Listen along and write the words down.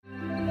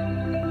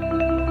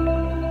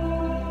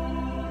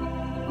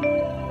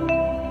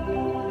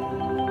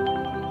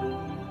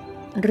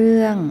เ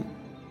รื่อง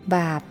บ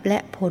าปและ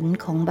ผล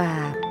ของบ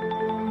าป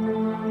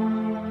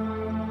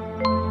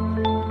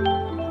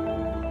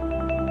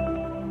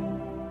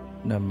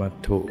นมัต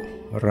ถุ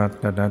รั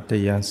ตนัต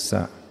ยัสส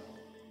ะ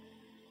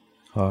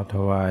ขอถ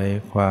วาย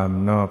ความ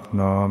นอบ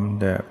น้อม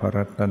แด่พระ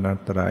รัตน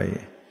ตรัย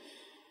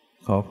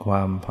ขอคว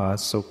ามผา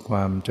สุกคว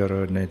ามเจ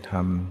ริญในธร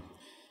รม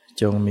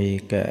จงมี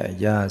แก่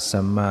ญาติ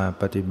สัมมา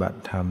ปฏิบัติ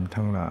ธรรม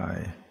ทั้งหลาย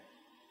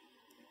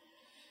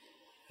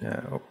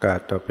โอกาส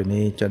ต่อไป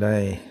นี้จะได้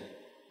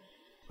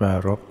ปรา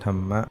รภธร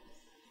รมะ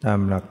ตาม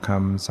หลักค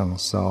ำสั่ง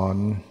สอน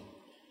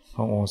ข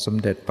ององค์สม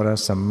เด็จพระ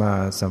สัมมา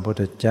สัมพุท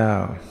ธเจ้า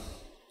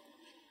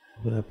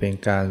เพื่อเป็น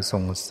การ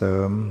ส่งเสริ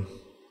ม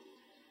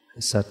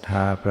ศรัทธ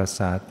าประส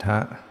าทะ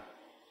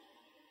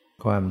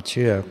ความเ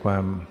ชื่อควา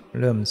ม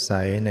เลื่อมใส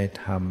ใน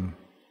ธรรม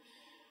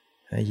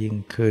ให้ยิ่ง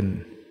ขึ้น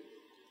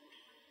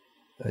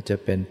จะ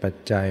เป็นปัจ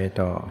จัย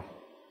ต่อ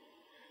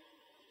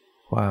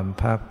ความ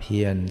ภาคเพี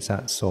ยรสะ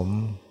สม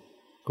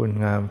คุณ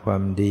งามควา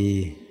มดี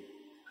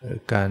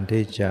การ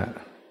ที่จะ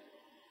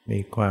มี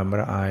ความล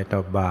ะอายต่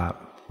อบาป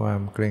ควา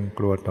มเกรงก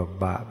ลัวต่อ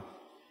บาป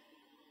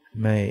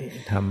ไม่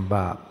ทำบ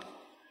าป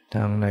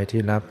ทั้งใน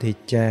ที่ลับที่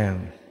แจ้ง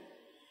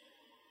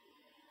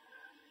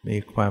มี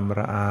ความล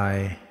ะอาย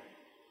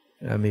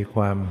และมีค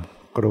วาม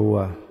กลัว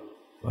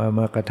ว่าเ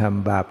มื่อกระท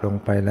ำบาปลง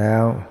ไปแล้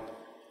ว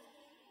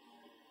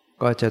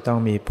ก็จะต้อง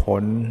มีผ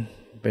ล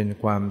เป็น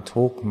ความ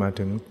ทุกข์มา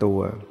ถึงตั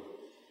ว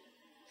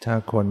ถ้า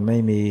คนไม่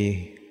มี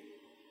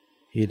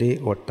หิริ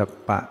โอตตัป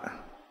ปะ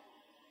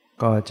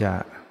ก็จะ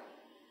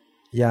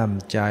ย่าม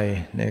ใจ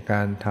ในก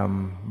ารท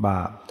ำบ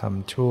าปท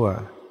ำชั่ว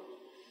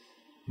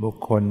บุค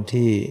คล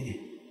ที่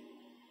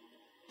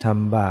ท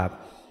ำบาป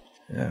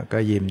ก็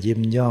ยิ้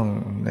มย่อง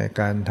ใน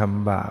การท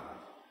ำบาป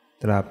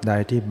ตราบใด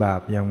ที่บา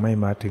ปยังไม่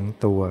มาถึง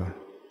ตัว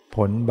ผ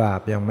ลบา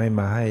ปยังไม่ม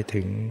าให้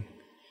ถึง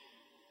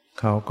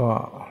เขาก็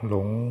หล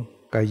ง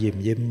กระ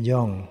ยิ้ม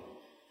ย่อง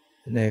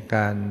ในก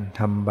าร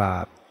ทำบา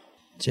ป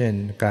เช่น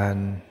การ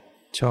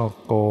ฉ้อ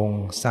โกง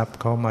ทรัพย์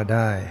เขามาไ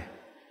ด้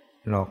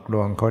หลอกล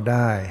วงเขาไ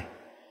ด้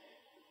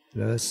ห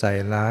รือใส่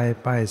ร้าย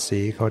ป้าย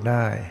สีเขาไ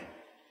ด้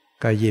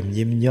ก็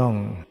ยิ้มย่อง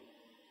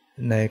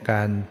ในก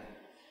าร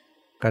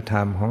กระท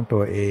ำของตั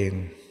วเอง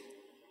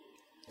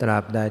ตรา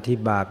บใดที่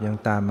บาปยัง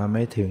ตามมาไ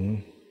ม่ถึง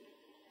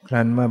ค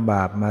รั้นเมื่อบ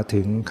าปมา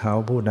ถึงเขา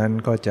ผู้นั้น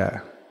ก็จะ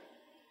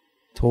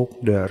ทุกข์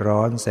เดือดร้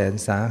อนแสน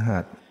สาหั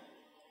ส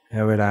ใน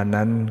เวลา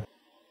นั้น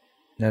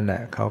นั่นแหล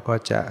ะเขาก็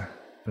จะ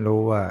รู้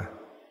ว่า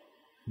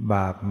บ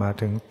าปมา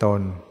ถึงต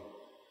น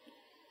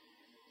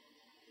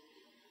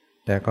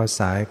แต่ก็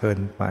สายเกิ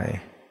นไป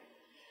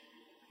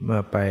เมื่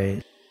อไป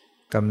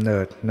กำเนิ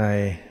ดใน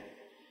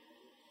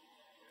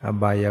อ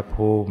บาย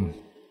ภูมิ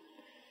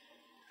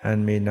อัน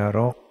มีนร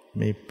ก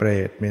มีเปร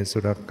ตมีอสุ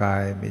รกา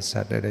ยมีสั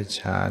ตว์เดรัจ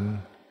ฉาน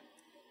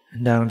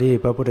ดังที่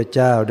พระพุทธเ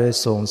จ้าได้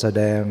ทรงแส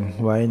ดง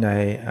ไว้ใน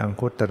อัง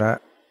คุตตร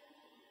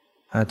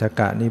อัฏฐ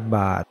กนิบ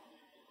าต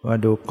ว่า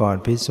ดูก่อน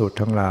ภิกษุ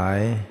ทั้งหลาย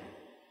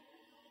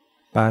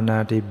ปาณา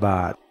ติบ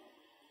า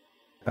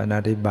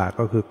ต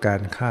ก็คือกา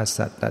รฆ่า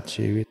สัตว์ตัด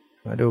ชีวิต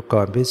มาดูก่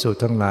อนภิกษุ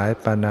ทั้งหลาย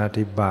ปาณา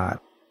ติบาต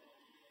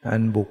อั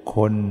นบุคค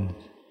ล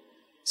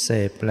เส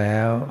พแล้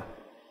ว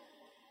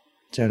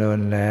เจริ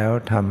ญแล้ว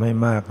ทำให้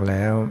มากแ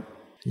ล้ว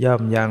ย่อ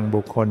มยัง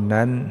บุคคล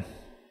นั้น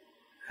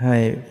ให้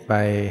ไป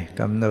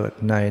กำเนิด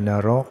ในน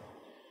รก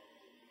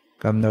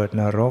กำเนิ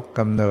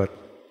ด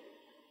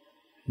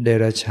เด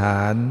รัจฉา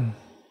น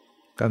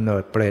กำเนิ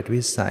ดเปรต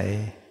วิสัย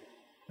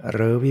ห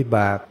รือวิบ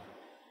าก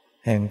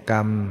แห่งกร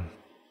รม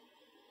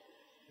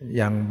อ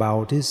ย่างเบา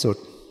ที่สุด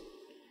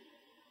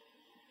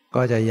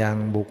ก็จะยัง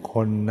บุคค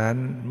ลนั้น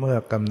เมื่อ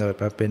กำเนิด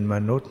มาเป็นม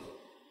นุษย์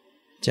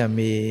จะ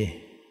มี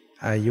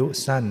อายุ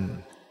สั้น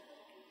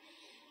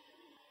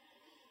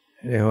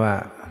เรียกว่า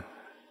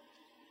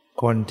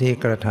คนที่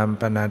กระท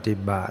ำปาณาติ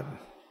บาต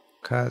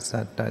ฆ่าสั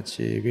ตว์ตัด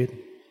ชีวิต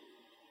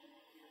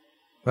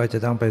ก็จะ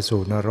ต้องไป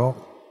สู่นรก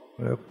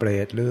หรือเปร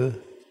ตหรือ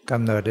ก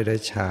ำเนิดเดรั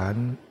จฉาน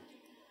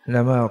แล้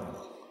วเมื่อ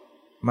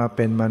มาเ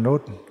ป็นมนุษ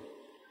ย์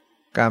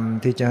กรรม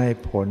ที่จะให้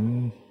ผล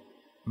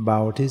เบ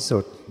าที่สุ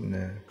ด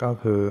ก็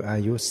คืออา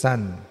ยุสั้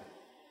น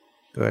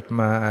เกิด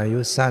มาอายุ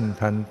สั้น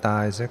พลันตา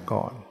ยซะ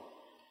ก่อน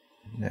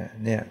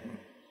เนี่ย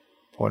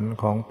ผล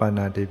ของปาณ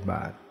าติบ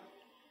าต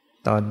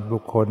ตอนบุ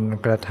คคล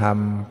กระท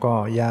ำก็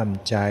ย่าม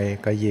ใจ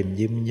ก็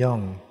ยิ้มย่อ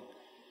ง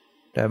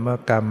แต่เมื่อ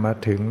กรรมมา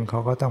ถึงเขา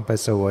ก็ต้องไป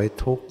เสวย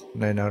ทุกข์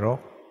ในนรก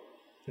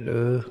หรื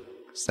อ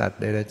สัตว์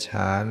เดรัจฉ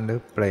านหรือ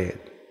เปรต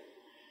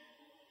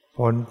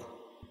พ้น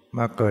ม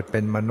าเกิดเป็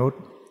นมนุษ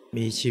ย์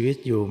มีชีวิต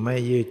อยู่ไม่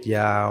ยืดย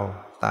าว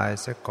ตาย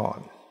ซะก่อน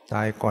ต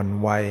ายก่อน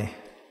วัย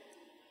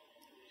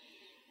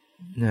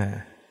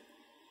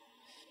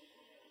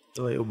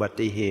ด้วยอุบั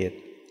ติเหตุ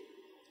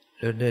ห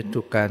รือด้วย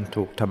การ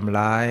ถูกทำ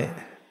ร้าย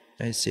ใ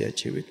ห้เสีย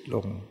ชีวิตล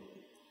ง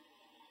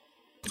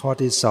ข้อ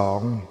ที่สอง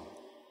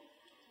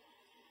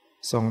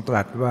ทรงต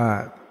รัสว่า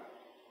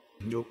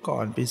ดูก่อ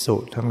นภิกษุ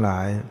ทั้งหลา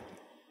ย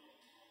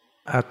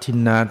อทิน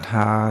นาท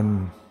าน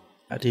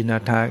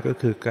ก็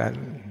คือการ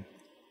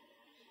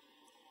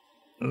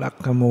ลัก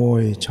ขโม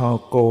ยฉ้อ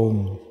โกง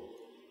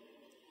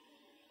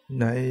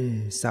ใน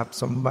ทรัพย์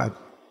สมบัติ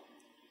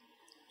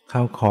ข้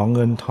าวของเ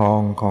งินทอ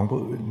งของ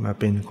ผู้อื่นมา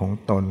เป็นของ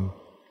ตน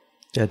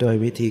จะด้วย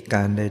วิธีก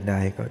ารใด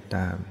ๆก็ต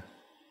าม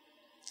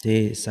ที่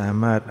สา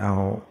มารถเอา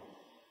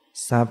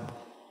ทรัพย์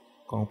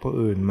ของผู้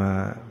อื่นมา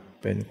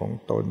เป็นของ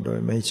ตนโดย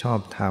ไม่ชอบ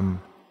ธรรม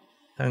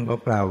ท่านก็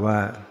กล่าวว่า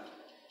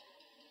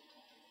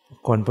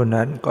คนพวก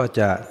นั้นก็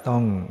จะต้อ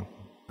ง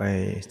ไป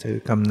ถือ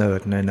กำเนิด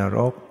ในนร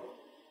ก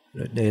ห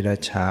รือเดรั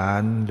จฉา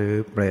นหรือ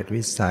เปรต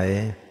วิสัย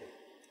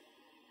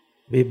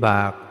วิบ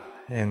าก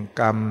แห่ง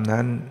กรรม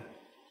นั้น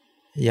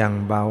อย่าง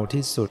เบา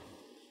ที่สุด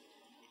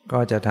ก็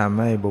จะทำ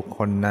ให้บุคค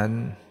ลนั้น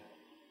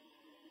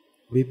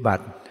วิบั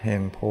ติแห่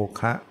งโภ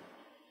คะ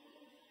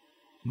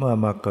เมื่อ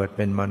มาเกิดเ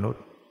ป็นมนุษ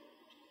ย์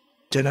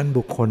ฉะนั้น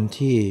บุคคล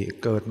ที่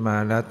เกิดมา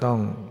แล้วต้อง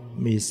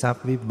มีทรัพ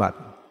ย์วิบัติ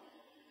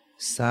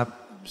ทรัพย์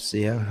เ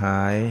สียห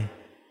าย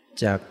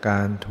จากกา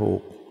รถู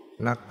ก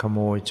ลักขโม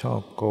ยฉ้อ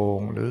โกง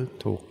หรือ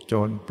ถูกโจ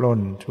รปล้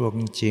นช่วง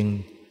จริง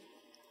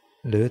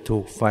หรือถู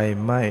กไฟ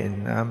ไหม้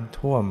น้ำ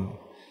ท่วม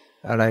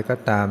อะไรก็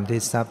ตามที่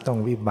ทรัพย์ต้อง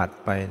วิบัติ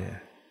ไปเนี่ย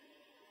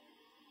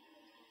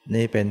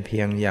นี่เป็นเพี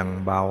ยงอย่าง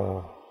เบ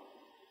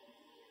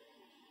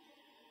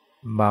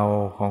า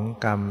ของ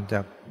กรรมจ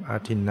ากอา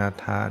ทินนา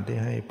ทานที่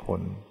ให้ผ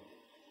ล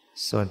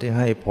ส่วนที่ใ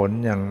ห้ผล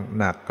อย่าง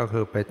หนักก็คื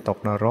อไปตก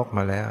นรกม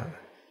าแล้ว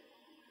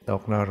ต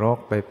กนรก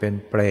ไปเป็น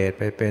เปรต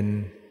ไปเป็น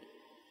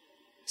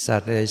สั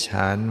ตว์เดรัจฉ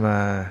าน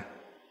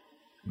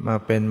มา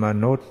เป็นม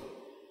นุษย์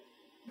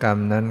กรรม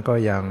นั้นก็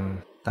ยัง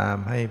ตาม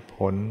ให้ผ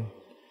ล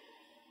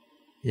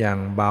อย่าง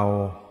เบา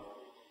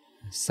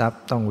ทรัพ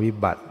ย์ต้องวิ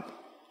บัติ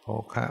โภ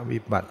คะวิ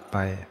บัติไป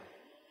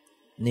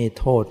นี่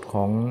โทษข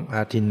องอ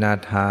าทินนา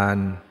ทาน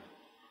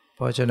เพ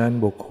ราะฉะนั้น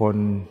บุคคล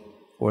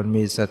ควร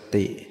มีส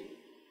ติ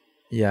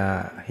อย่า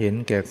เห็น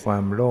แก่ควา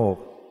มโลภ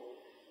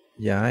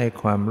อย่าให้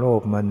ความโล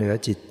ภมาเหนือ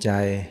จิตใจ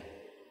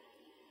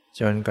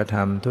จนกระท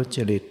ำทุจ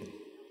ริต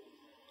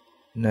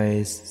ใน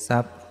ทรั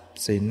พย์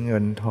สินเงิ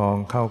นทอง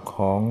เข้าข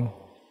อง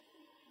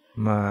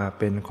มา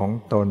เป็นของ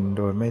ตนโ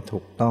ดยไม่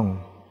ถูกต้อง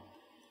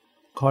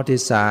ข้อ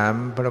ที่สาม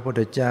พระพุท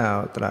ธเจ้า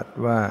ตรัส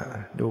ว่า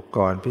ดู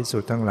ก่อนภิกษุ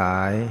ทั้งหลา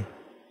ย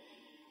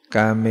ก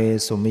าเม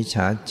สุมิจฉ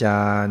าจ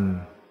าร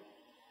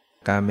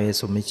กาเม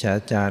สุมิจฉา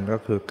จารก็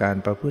คือการ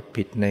ประพฤติ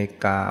ผิดใน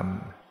กาม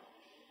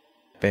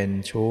เป็น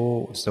ชู้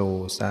สู่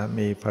สา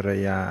มีภรร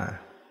ยา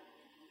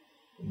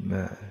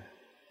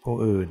ผู้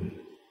อื่น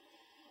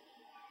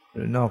ห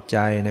รือนอกใจ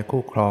ใน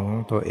คู่ครองขอ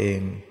งตัวเอง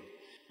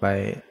ไป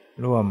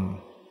ร่วม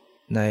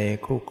ใน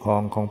คู่ครอ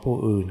งของผู้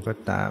อื่นก็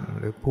ตาม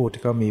หรือผู้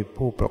ที่ก็มี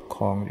ผู้ปกค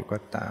รองอยู่ก็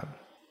ตาม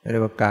เรี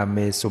ยกว่ากาเม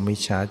สุมิจ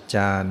ฉาจ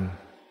าร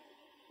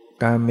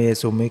กาเม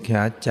สุมิจฉ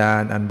าจา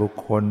รอันบุค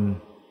คล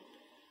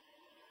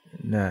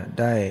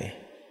ได้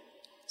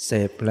เส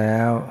พแล้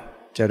ว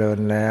เจริญ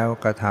แล้ว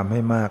กระทำให้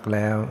มากแ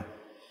ล้ว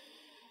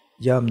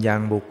ย่อมยั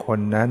งบุคคล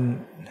นั้น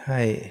ใ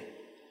ห้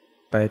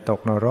ไปตก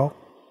นรก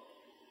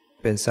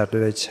เป็นสัตว์เด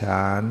รัจฉ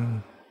าน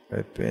ไป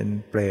เป็น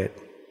เปรต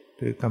ห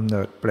รือกำเ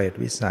นิดเปรต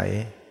วิสัย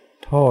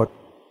โทษ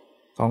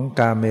ของ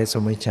กาเมสุ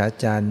มิจฉา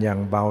จารอย่าง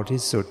เบา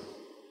ที่สุด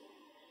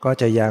ก็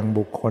จะยัง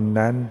บุคคล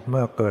นั้นเ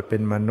มื่อเกิดเป็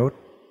นมนุษย์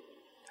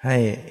ให้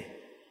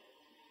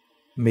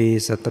มี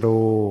ศัตรู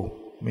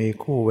มี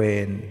คู่เว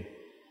ร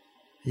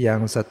ยัง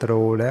ศัต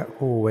รูและ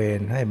คู่เวร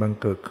ให้บัง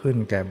เกิดขึ้น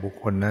แก่บุค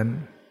คลนั้น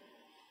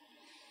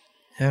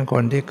ค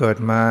นที่เกิด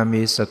มา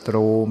มีศัต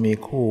รูมี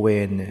คู่เว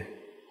รเนี่ย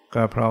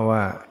ก็เพราะว่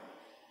า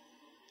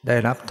ได้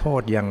รับโท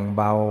ษอย่างเ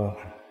บา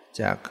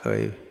จากเค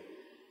ย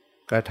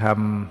กระท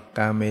ำก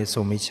าเม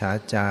สุมิจฉา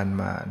จาร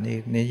มา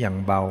นี่อย่าง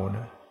เบาน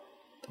ะ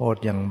โทษ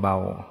อย่างเบา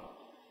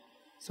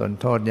ส่วน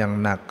โทษอย่าง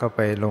หนักก็ไป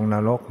ลงน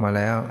รกมาแ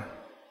ล้ว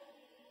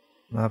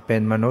มาเป็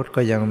นมนุษย์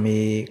ก็ยังมี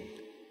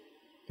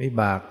วิ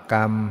บากกร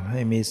รมให้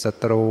มีศั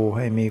ตรูใ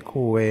ห้มี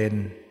คู่เวร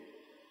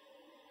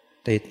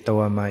ติดตั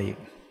วมาอีก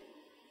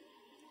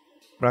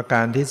ประกา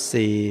รที่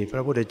สี่พร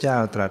ะพุทธเจ้า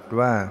ตรัส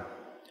ว่า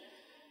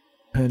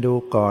ดู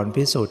ก่อน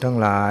ภิกษุทั้ง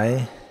หลาย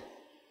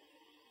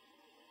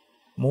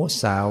มุ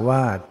สาว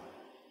าท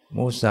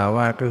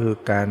ก็คือ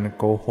การ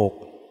โกหก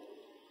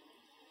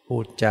พู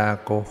ดจา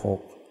โกห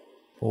ก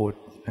พูด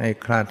ให้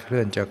คลาดเคลื่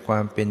อนจากควา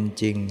มเป็น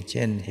จริงเ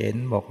ช่นเห็น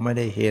บอกไม่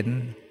ได้เห็น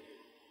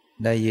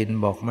ได้ยิน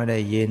บอกไม่ได้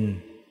ยิน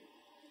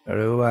ห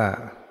รือว่า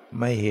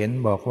ไม่เห็น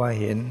บอกว่า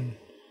เห็น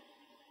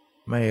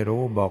ไม่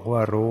รู้บอกว่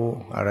ารู้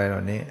อะไรเหล่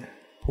านี้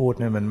พูด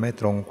ให้มันไม่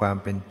ตรงความ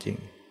เป็นจริง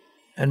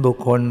อันบุค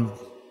คล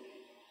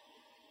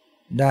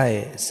ได้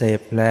เส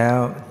พแล้ว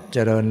เจ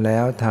ริญแล้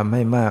วทำใ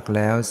ห้มากแ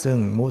ล้วซึ่ง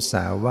มุส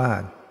าวา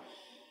ท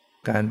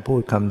การพู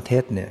ดคำเท็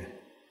จเนี่ย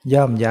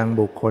ย่อมยัง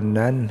บุคคล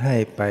นั้นให้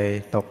ไป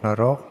ตกน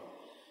รก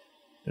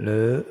หรื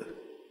อ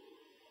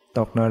ต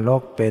กนร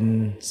กเป็น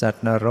สัต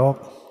ว์นรก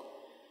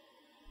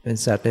เป็น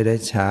สัตว์เดรั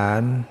จฉา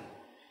น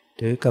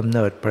ถือกำเ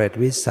นิดเปรต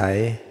วิสัย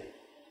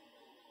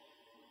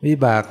วิ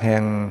บากแห่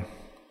ง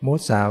มุ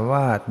สาว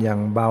าทอย่าง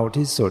เบา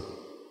ที่สุด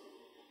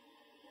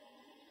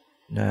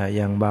อ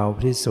ย่างเบา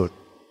ที่สุด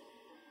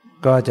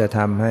ก็จะท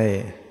ำให้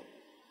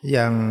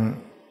ยัง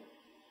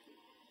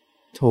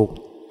ถูก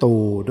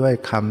ตู่ด้วย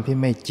คำที่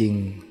ไม่จริง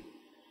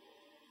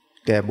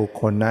แก่บุค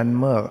คลนั้น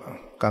เมื่อ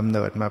กำเ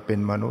นิดมาเป็น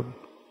มนุษย์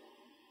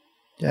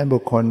ฉะนั้นบุ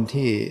คคล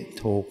ที่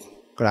ถูก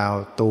กล่าว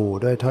ตู่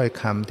ด้วยถ้อย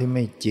คำที่ไ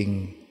ม่จริง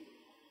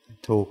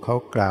ถูกเขา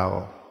กล่าว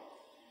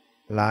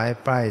ร้าย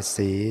ป้าย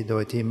สีโด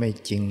ยที่ไม่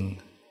จริง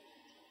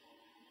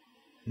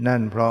นั่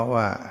นเพราะ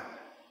ว่า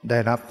ได้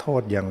รับโท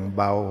ษอย่างเ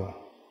บา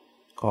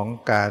ของ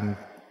การ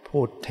พู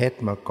ดเท็จ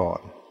มาก่อ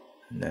น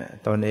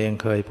ตนเอง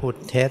เคยพูด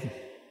เท็จ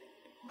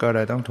ก็เล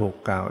ยต้องถูก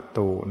กล่าว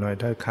ตู่โดย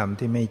ถ้อยคำ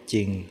ที่ไม่จ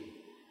ริง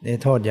นี่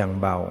โทษอย่าง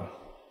เบา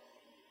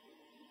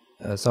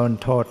ส่วน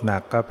โทษหนั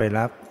กก็ไป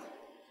รับ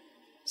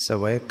เส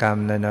วยกรรม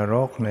ในนร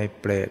กใน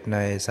เปรตใน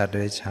สัตว์เด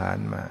รัจฉาน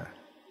มา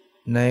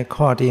ใน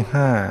ข้อที่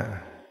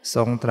5ท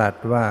รงตรัส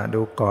ว่า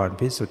ดูก่อน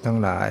ภิกษุทั้ง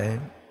หลาย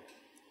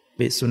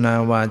ปิสุนา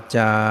วาจ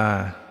า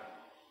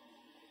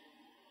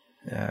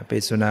ปิ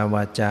สุนาว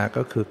าจา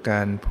ก็คือก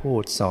ารพู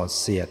ดส่อ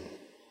เสียด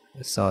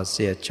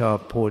ชอบ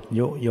พูด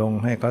ยุยง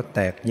ให้เขาแต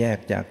กแยก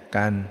จาก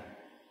กัน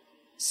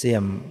เสี่ย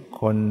ม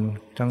คน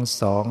ทั้ง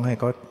สองให้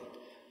เขา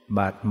บ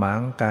าดหมา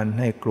งกัน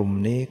ให้กลุ่ม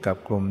นี้กับ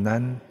กลุ่มนั้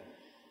น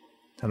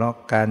ทะเลาะ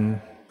กัน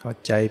เข้า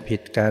ใจผิ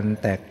ดกัน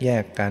แตกแย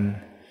กกัน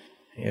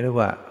เรียก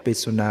ว่าปิ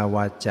สุนาว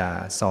าจา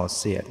ส่อ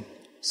เสียด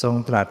ทรง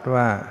ตรัส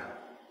ว่า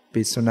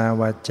ปิสุนา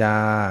วาจา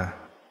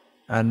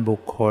อันบุ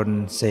คคล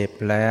เสพ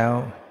แล้ว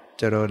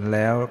เจริญแ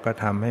ล้วก็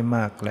ทำให้ม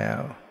ากแล้ว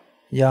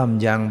ย่อม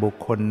ยังบุค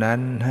คลนั้น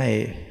ให้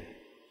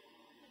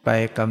ไป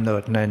กำเนิ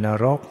ดในน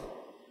รก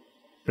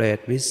เปรต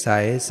วิสั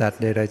ยสัต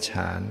ว์เดรัจฉ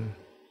าน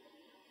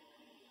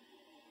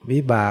วิ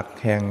บาก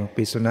แห่ง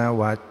ปิสุนา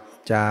วา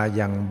จาอ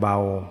ย่างเบา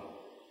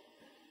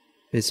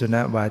ปิสุน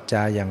าวาจ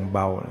าอย่างเบ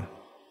า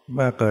เ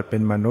มื่อเกิดเป็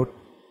นมนุษย์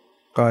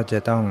ก็จะ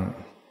ต้อง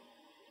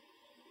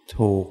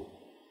ถูก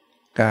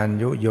การ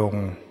ยุยง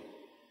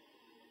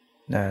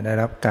ได้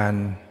รับการ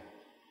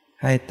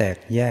ให้แตก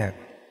แยก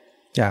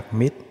จาก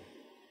มิตร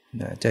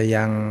จะ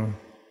ยัง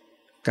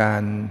กา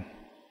ร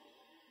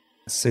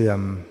เสื่อ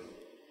ม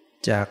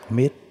จาก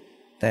มิตร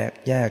แตก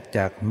แยกจ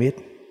ากมิตร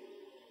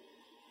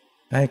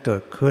ให้เกิ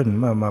ดขึ้น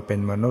เมื่อมาเป็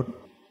นมนุษย์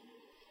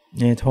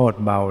นี่โทษ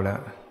เบาแล้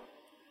ว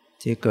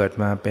ที่เกิด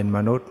มาเป็นม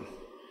นุษย์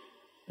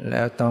แ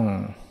ล้วต้อง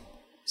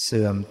เ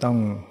สื่อมต้อง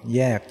แ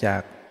ยกจา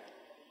ก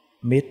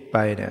มิตรไป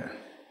เนี่ย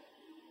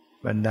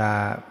บรรดา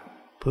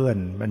เพื่อน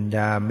บรรด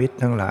ามิตร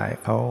ทั้งหลาย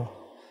เขา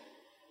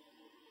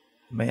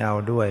ไม่เอา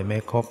ด้วยไม่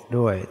คบ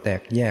ด้วยแต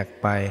กแยก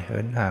ไปเหิ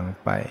นห่าง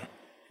ไป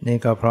นี่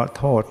ก็เพราะ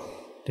โทษ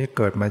ที่เ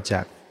กิดมาจ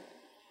าก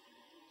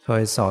เค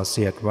ยส่อเ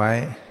สียดไว้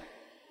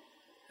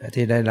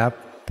ที่ได้รับ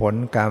ผล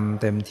กรรม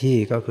เต็มที่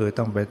ก็คือ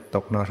ต้องไปต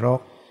กนร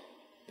ก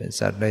เป็น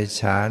สัตว์เดรัจ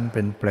ฉานเ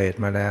ป็นเปรต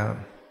มาแล้ว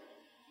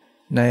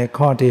ใน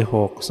ข้อที่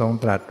6ทรง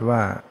ตรัสว่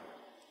า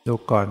ดู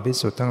ก่อนภิก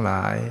ษุทั้งหล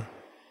าย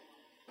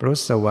ปรุ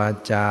สวา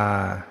จา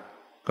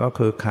ก็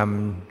คือ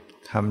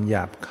คำหย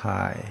าบค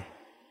าย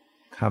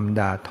คำ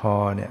ด่าทอ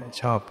เนี่ย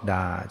ชอบ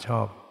ด่าชอ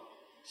บ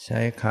ใช้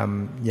ค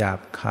ำหยาบ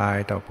คาย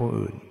ต่อผู้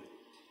อื่น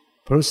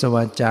ปรุสว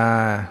าจา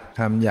ค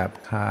ำหยาบ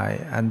คาย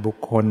อันบุค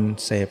คล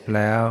เสพแ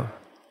ล้ว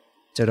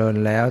เจริญ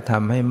แล้วท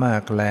ำให้มา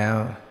กแล้ว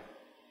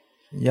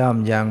ย่อม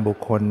ยังบุค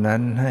คลนั้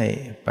นให้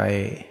ไป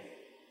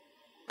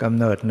กำ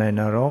เนิดใน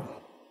นรก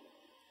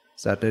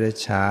สัตว์เดรัจ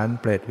ฉาน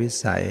เปรตวิ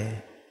สัย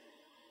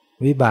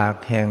วิบาก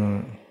แห่ง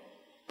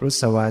ปรุ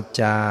สวา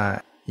จา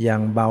อย่า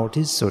งเบา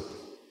ที่สุ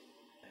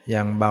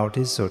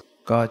ด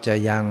ก็จะ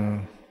ยัง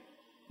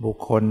บุค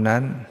คล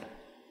นั้น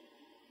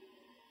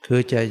คื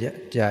อจ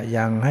ะ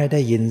ยังให้ได้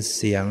ยินเ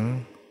สียง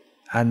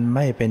อันไ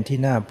ม่เป็นที่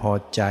น่าพอ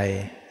ใจ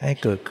ให้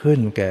เกิดขึ้น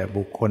แก่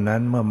บุคคลนั้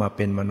นเมื่อมาเ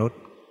ป็นมนุษย์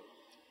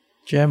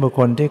ฉะนั้นบุค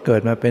คลที่เกิ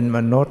ดมาเป็นม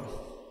นุษย์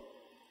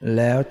แ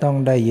ล้วต้อง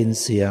ได้ยิน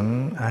เสียง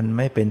อันไ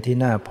ม่เป็นที่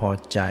น่าพอ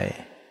ใจ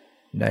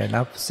ได้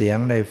รับเสียง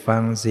ได้ฟั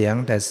งเสียง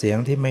แต่เสียง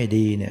ที่ไม่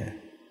ดีเนี่ย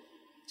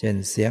เช่น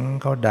เสียง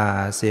เขาด่า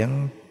เสียง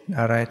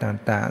อะไร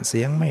ต่างๆเ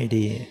สียงไม่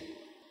ดี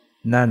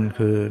นั่น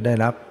คือได้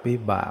รับวิ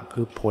บาก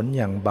คือผลอ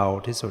ย่างเบา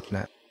ที่สุดน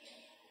ะ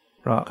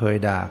เพราะเคย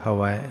ด่าเขา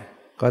ไว้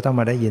ก็ต้อง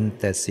มาได้ยิน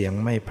แต่เสียง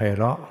ไม่ไพ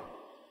เราะ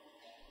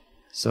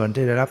ส่วน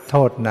ที่ได้รับโท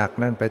ษหนัก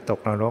นั่นไปตก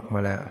นรกม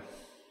าแล้ว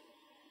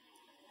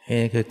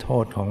นี่คือโท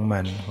ษของมั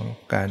นของ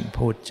การ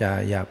พูดจา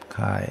หยาบค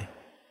าย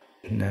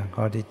นะ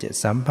ข้อที่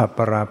7สัมผัสป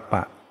ราป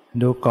ะ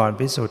ดูก่อน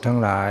ภิกษุทั้ง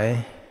หลาย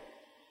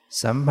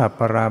สัมผัส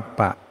ปรา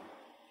ปะ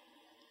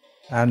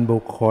อันบุ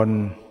คคล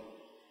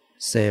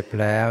เสพ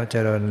แล้วเจ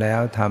ริญแล้ว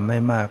ทำให้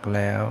มากแ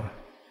ล้ว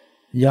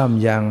ย่อม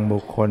ยังบุ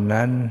คคล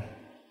นั้น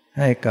ใ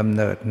ห้กำเ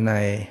นิดใน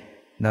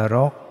นร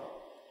ก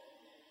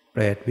เป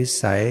รตวิ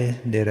สัย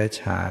เดรัจ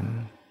ฉาน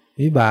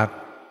วิบาก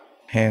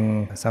แห่ง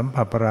สัม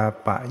ผัสปรา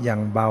ปะอย่า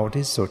งเบา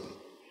ที่สุด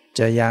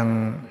จะยัง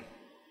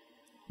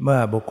เมื่อ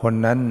บุคคล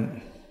นั้น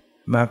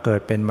มาเกิ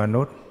ดเป็นม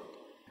นุษย์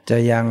จะ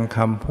ยังค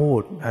ำพู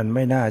ดอันไ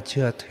ม่น่าเ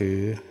ชื่อถือ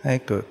ให้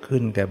เกิดขึ้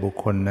นแก่บุค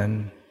คลนั้น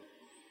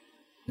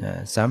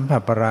สัมผั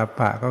สปรา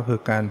ปะก็คือ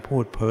การพู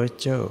ดเพ้อ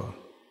เจ้อ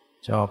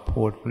ชอบ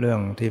พูดเรื่อง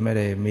ที่ไม่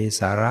ได้มี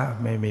สาระ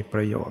ไม่มีป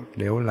ระโยชน์เ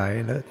หลวไหล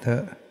เลอะเทอ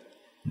ะ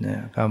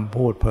คำ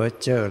พูดเพ้อ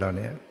เจ้อเหล่า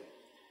นี้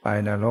ไป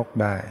นรก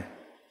ได้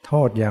โท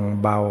ษอย่าง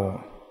เบา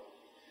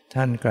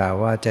ท่านกล่าว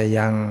ว่าจะ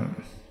ยัง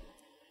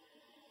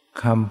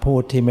คำพู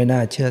ดที่ไม่น่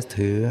าเชื่อ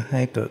ถือใ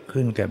ห้เกิด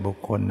ขึ้นแก่บุค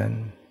คลนั้น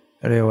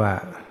เรียกว่า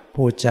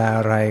พูดจา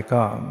อะไร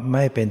ก็ไ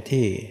ม่เป็น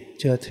ที่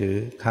เชื่อถือ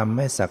คำไ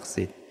ม่ศักดิ์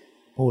สิทธิ์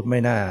พูดไม่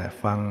น่า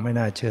ฟังไม่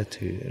น่าเชื่อ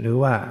ถือหรือ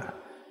ว่า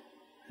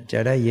จะ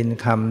ได้ยิน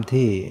คำ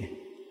ที่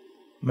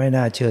ไม่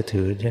น่าเชื่อ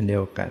ถือเช่นเดี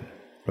ยวกัน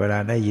เวลา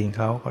ได้ยินเ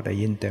ขาก็ได้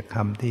ยินแต่ค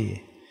ำที่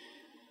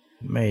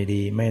ไม่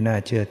ดีไม่น่า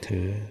เชื่อถื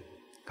อ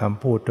ค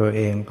ำพูดตัวเ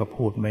องก็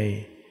พูดไ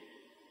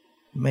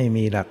ม่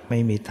มีหลักไม่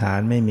มีฐาน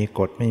ไม่มี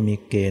กฎไม่มี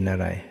เกณฑ์อะ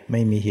ไรไ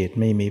ม่มีเหตุ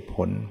ไม่มีผ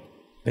ล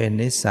เป็น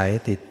นิสัย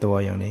ติดตัว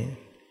อย่างนี้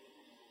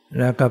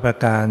แล้วก็ประ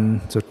การ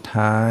สุด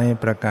ท้าย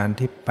ประการ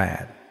ที่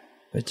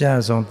8พระเจ้า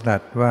ทรงตรั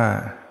สว่า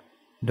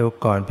ดู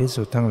ก่อนภิก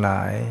ษุทั้งหล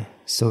าย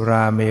สุร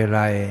าเม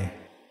รัย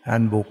อั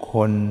นบุคค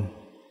ล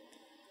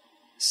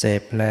เส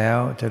พแล้ว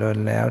เจริญ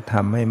แล้วท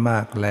ำให้มา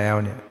กแล้ว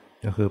เนี่ย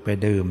ก็คือไป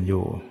ดื่มอ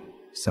ยู่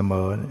เสม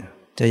อ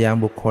จะยัง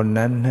บุคคล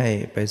นั้นให้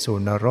ไปสู่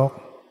นรก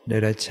เด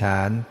รัจฉา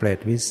นเปรต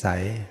วิสั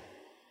ย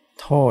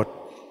โทษ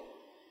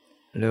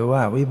หรือว่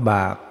าวิบ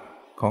าก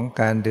ของ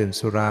การดื่ม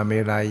สุราเม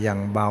รัยอย่าง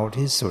เบา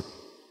ที่สุด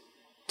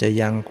จะ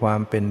ยังควา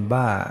มเป็น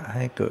บ้าใ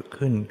ห้เกิด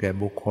ขึ้นแก่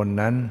บุคคล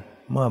นั้น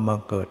เมื่อมา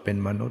เกิดเป็น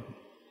มนุษย์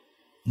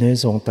นี่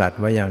ทรงตรัส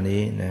ไว้อย่าง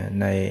นี้นะ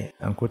ใน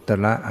อังคุต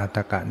ระอัฏฐ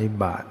กนิ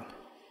บาต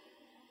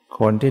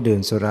คนที่ดื่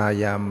มสุรา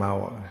ยาเมา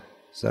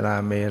สุรา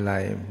เมรั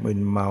ยมึน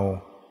เมา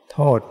โท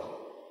ษ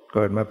เ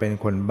กิดมาเป็น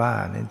คนบ้า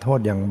นี่โทษ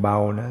อย่างเบา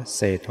นะเ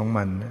ศษของ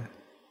มันนะ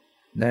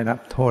ได้รับ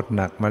โทษห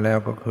นักมาแล้ว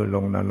ก็คือล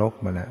งนรก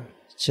มาแล้ว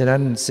ฉะนั้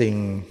นสิ่ง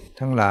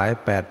ทั้งหลาย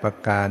8ประ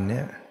การ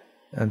นี้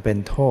มันเป็น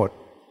โทษ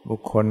บุ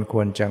คคลค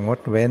วรจะง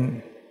ดเว้น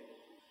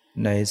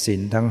ในศี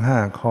ลทั้ง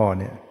5ข้อ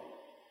เนี่ย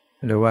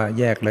หรือว่า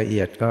แยกละเ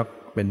อียดก็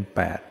เป็น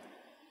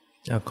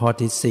8ข้อ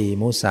ที่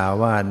4มุสา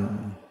วาท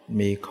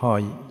มีข้อ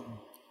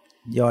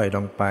ย่อยล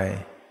งไป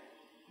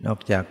นอก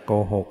จากโก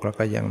หกแล้ว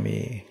ก็ยังมี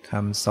ค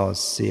ำส่อ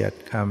เสียด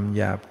คำห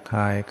ยาบค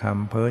ายค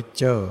ำเพ้อ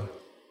เจ้อ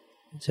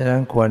ฉะนั้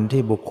นควร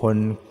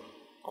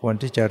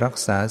ที่จะรัก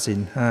ษาศี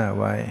ล5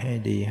ไว้ให้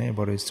ดีให้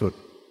บริสุทธิ์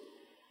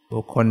บุ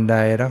คคลใด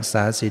รักษ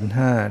าศีล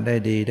5ได้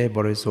ดีได้บ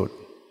ริสุทธิ์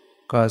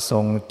ก็ท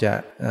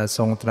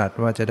รงตรัส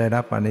ว่าจะได้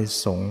รับอานิ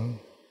สงส์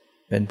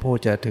เป็นผู้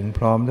จะถึงพ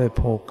ร้อมด้วยโ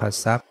ภค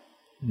ทรัพย์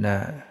นะ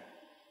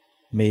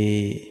มี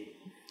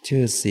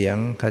ชื่อเสียง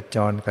ขจ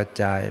รกระ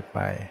จายไป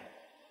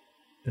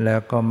แล้ว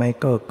ก็ไม่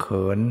เก้อเ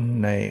ขิน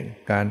ใน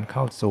การเ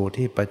ข้าสู่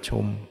ที่ประชุ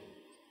ม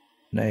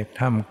ใน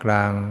ท่ามกล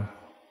าง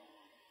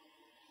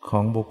ขอ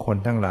งบุคคล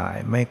ทั้งหลาย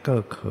ไม่เก้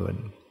อเขิน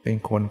เป็น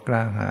คนกล้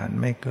าหาญ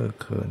ไม่เก้อ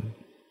เขิน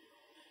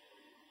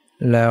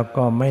แล้ว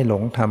ก็ไม่หล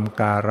งท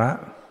ำการะ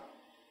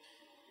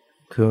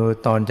คือ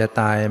ตอนจะ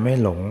ตายไม่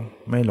ห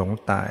ลง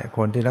ตายค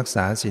นที่รักษ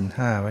าศีล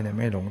5ไว้เนี่ย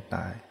ไม่หลงต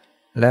าย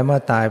และเมื่อ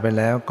ตายไป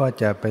แล้วก็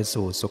จะไป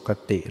สู่สุค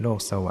ติโลก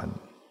สวรรค์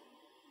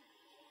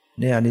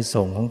นี่อานิส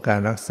งส์ของการ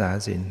รักษา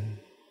ศีล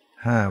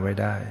5ไว้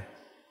ได้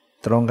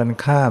ตรงกัน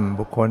ข้าม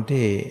บุคคล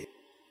ที่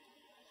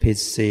ผิด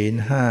ศีล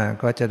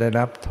5ก็จะได้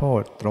รับโท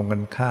ษตรงกั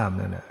นข้าม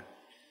นั่นแหละ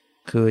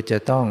คือจะ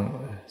ต้อง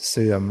เ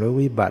สื่อมหรือ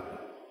วิบัติ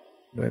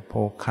ด้วยโภ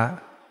คะ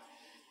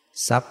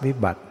ทรัพย์วิ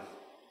บัติ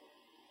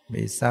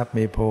มีทรัพย์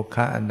มีโภค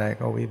ะอันใด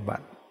ก็วิบั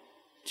ติ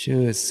ชื่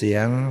อเสีย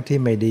งที่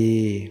ไม่ดี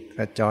ก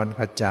ระจรก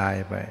ระจาย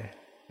ไป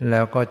แล้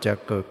วก็จะ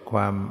เกิดคว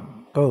าม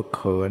เก้อเ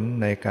ขิน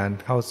ในการ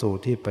เข้าสู่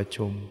ที่ประ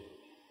ชุม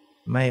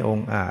ไม่อง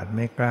อาจไ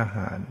ม่กล้าห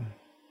าญ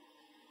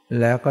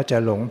แล้วก็จะ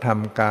หลงท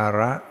ำกา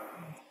ระ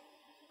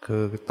คื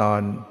อตอ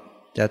น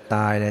จะต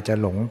ายเนี่ยจะ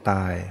หลงต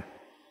าย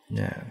เ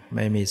นี่ยไ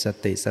ม่มีส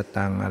ติส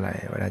ตังอะไร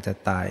เวลาจะ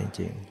ตายจ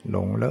ริงหล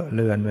งเลอะเ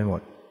ลือนไปหม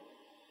ด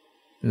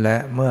และ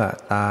เมื่อ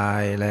ตา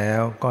ยแล้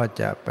วก็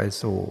จะไป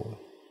สู่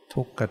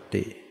ทุกข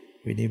ติ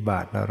วินิบา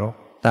ตนรก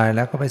ตายแ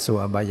ล้วก็ไปสู่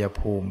อบาย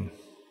ภูมิ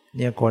เ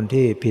นี่ยคน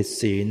ที่ผิด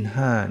ศีล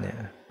5เนี่ย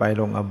ไป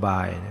ลงอบ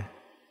ายเนี่ย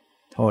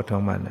โทษขอ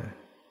งมันนะ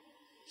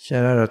ฉะ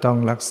นั้นเราต้อง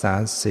รักษา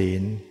ศี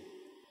ล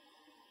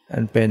อั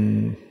นเป็น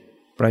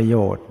ประโย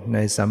ชน์ใน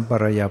สัมป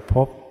รายภ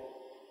พ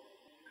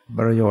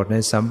ประโยชน์ใน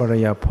สัมปรา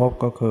ยภพ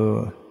ก็คือ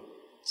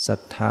ศรั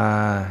ทธา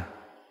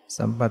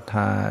สัมปท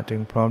าถึ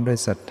งพร้อมด้วย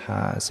ศรัทธ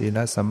าศีล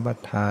สัมป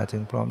ทาถึ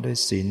งพร้อมด้วย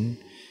ศีล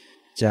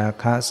จา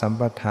คะสัม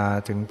ปทา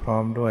ถึงพร้อ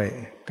มด้วย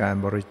การ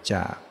บริจ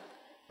าค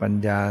ปัญ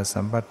ญา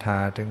สัมปทา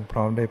ถึงพ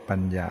ร้อมด้วยปั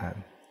ญญา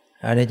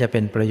อันนี้จะเป็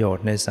นประโยช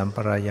น์ในสัมป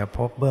รายภ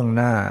พเบื้อง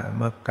หน้าเ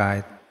มื่อกาย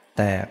แ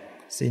ตก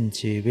สิ้น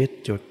ชีวิต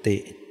จุติ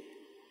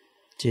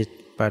จิต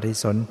ปฏิ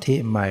สนธิ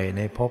ใหม่ใ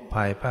นภพภ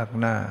ายภาค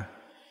หน้า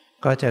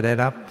ก็จะได้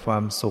รับควา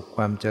มสุขค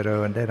วามเจริ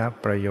ญได้รับ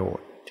ประโยช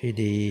น์ที่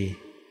ดี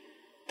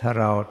ถ้า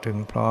เราถึง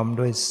พร้อม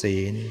ด้วยศี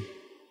ล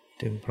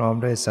ถึงพร้อม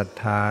ด้วยศรัท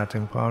ธาถึ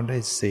งพร้อมด้ว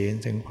ยศีล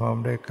ถึงพร้อม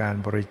ด้วยการ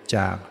บริจ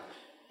าค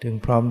ถึง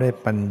พร้อมด้วย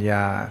ปัญญ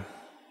า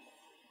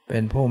เป็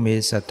นผู้มี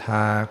ศรัทธ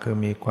าคือ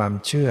มีความ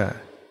เชื่อ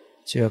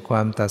คว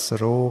ามตรัส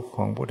รู้ข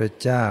องพระพุทธ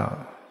เจ้า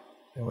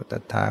ต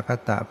ถาค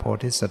ตโพ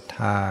ธิศรัทธ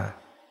า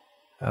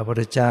พระพุท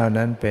ธเจ้า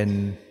นั้นเป็น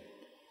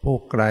ผู้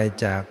ไกล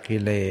จากกิ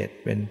เลส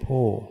เป็น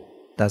ผู้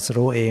ตรัส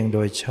รู้เองโด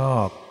ยชอ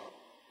บ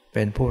เ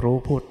ป็นผู้รู้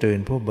ผู้ตื่น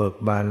ผู้เบิก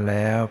บานแ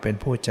ล้วเป็น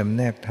ผู้จำแ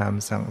นกธรรม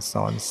สั่งส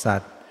อนสั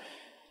ตว์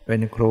เป็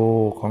นครู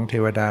ของเท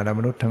วดาและ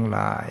มนุษย์ทั้งหล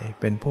าย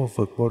เป็นผู้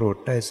ฝึกบุรุษ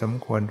ได้สม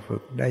ควรฝึ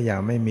กได้อย่า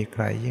งไม่มีใค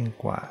รยิ่ง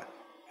กว่า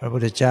พระพุท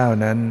ธเจ้า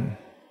นั้น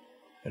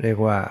เรียก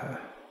ว่า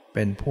เ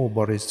ป็นผู้บ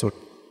ริสุท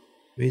ธิ์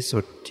วิสุ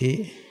ทธิ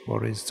บ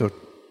ริสุท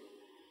ธิ์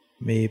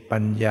มีปั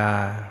ญญา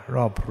ร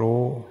อบ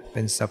รู้เ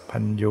ป็นสัพพั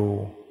ญญู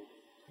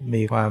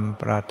มีความ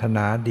ปรารถน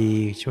าดี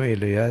ช่วย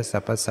เหลือสร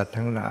รพสัตว์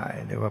ทั้งหลาย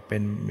เรียกว่าเป็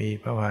นมี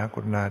พระมหาก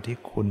รุณาธิ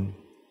คุณ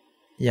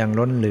อย่าง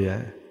ล้นเหลือ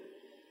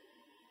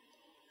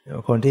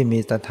คนที่มี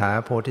ตถา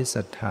โพธิศ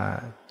รัทธา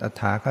ต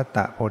ถาคต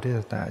โพธิศ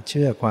รัทธาเ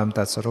ชื่อความต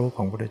รัสรู้ข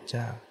องพระพุทธเ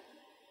จ้า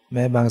แ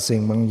ม้บางสิ่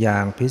งบางอย่า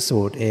งพิสู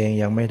จน์เอง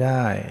ยังไม่ไ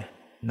ด้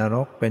นร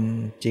กเป็น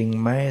จริง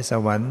ไหมส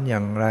วรรค์อย่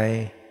างไร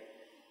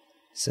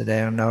แสด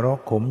งนรก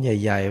ขุมใ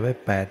หญ่ๆไว้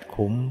8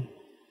ขุม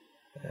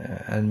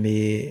อันมี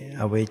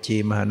อเวจี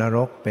มหานร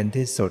กเป็น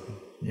ที่สุด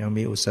ยัง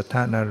มีอุสธ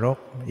นรก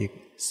อีก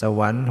ส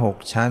วรรค์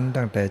6ชั้น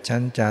ตั้งแต่ชั้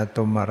นจา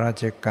ตุมรา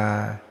ชกา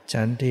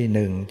ชั้นที่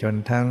1จน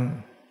ทั้ง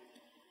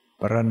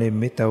ปรนิม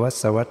มิตว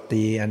สวัต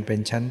ตีอันเป็น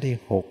ชั้นที่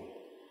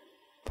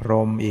6พร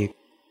หมอีก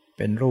เ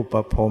ป็นรูป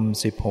พรหม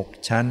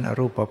16ชั้นอ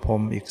รูปพรห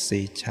มอีก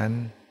4ชั้น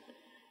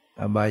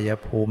อบาย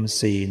ภูมิ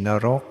4น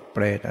รกเป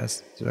รตอ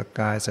สุรก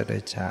ายสัตว์เดรั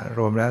จฉานร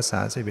วมแล้ว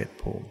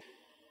31ภูมิ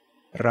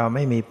เราไ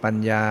ม่มีปัญ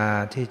ญา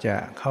ที่จะ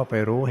เข้าไป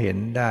รู้เห็น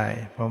ได้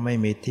เพราะไม่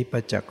มีทิพ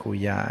จักขุ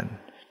ญาณ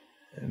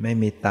ไม่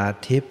มีตา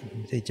ทิพย์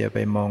ที่จะไป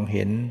มองเ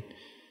ห็น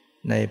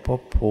ในภ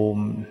พภู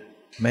มิ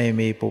ไม่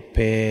มีปุพเพ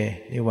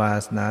นิวา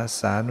สนา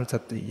สานุส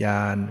ติญ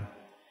าณ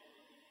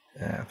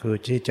คือ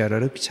ที่จะระ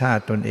ลึกชา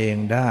ติตนเอง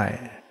ได้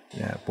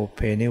ปุพเพ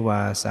นิว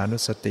าสานุ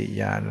สติ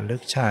ญาณระลึ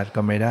กชาติ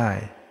ก็ไม่ได้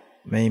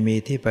ไม่มี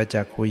ทิพ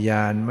จักขุญ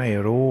าณไม่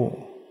รู้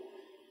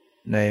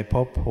ในภ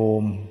พภู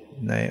มิ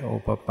ในโอ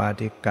ปปา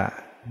ติกะ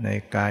ใน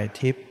กาย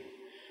ทิพย์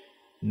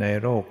ใน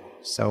โลก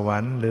สวร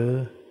รค์หรือ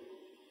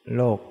โ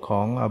ลกข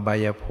องอบา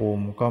ยภู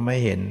มิก็ไม่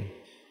เห็น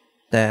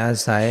แต่อา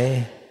ศัย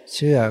เ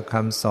ชื่อค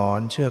ำสอน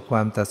เชื่อคว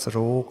ามตรัส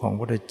รู้ของพระ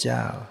พุทธเจ้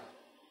า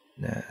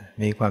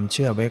มีความเ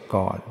ชื่อไว้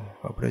ก่อน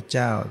พระพุทธเ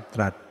จ้าต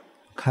รัส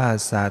ฆ่า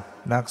สัตว์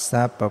ลักท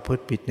รัพย์ประพฤ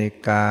ติผิดใน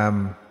กาม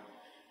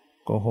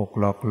โกหก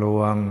หลอกล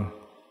วง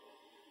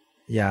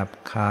หยาบ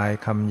คาย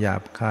คำหยา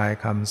บคาย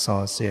คำส่อ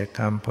เสียดค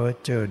ำเพ้อ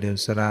เจ้อดื่ม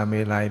สุราเม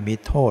ลัยมี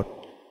โทษ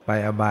ไป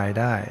อบาย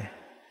ได้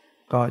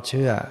ก็เ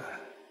ชื่อ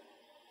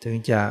ถึง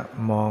จะ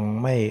มอง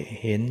ไม่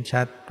เห็น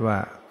ชัดว่า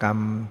กรรม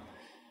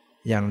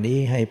อย่างนี้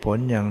ให้ผล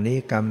อย่างนี้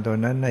กรรมตัว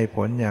นั้นให้ผ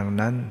ลอย่าง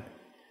นั้น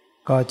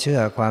ก็เชื่อ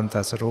ความต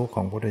รัสรู้ข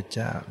องพระพุทธเ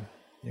จ้า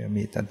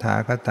มีตถา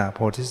คตโพ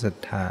ธิศรัท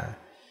ธา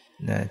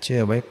เชื่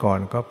อไว้ก่อน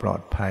ก็ปลอ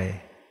ดภัย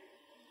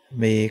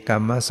มีกร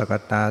รมสก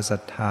ตาศรั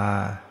ทธา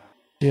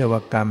เชื่อว่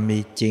ากรรมมี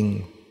จริง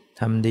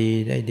ทำดี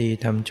ได้ดี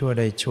ทำชั่ว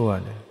ได้ชั่ว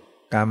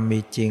กรรมมี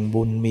จริง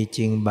บุญมีจ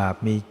ริงบาป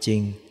มีจริ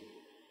ง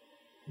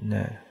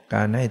ก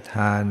ารให้ท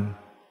าน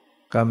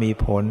ก็มี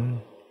ผล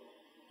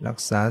รัก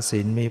ษาศี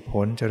ลมีผ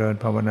ลเจริญ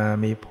ภาวนา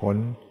มีผล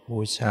บู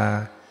ชา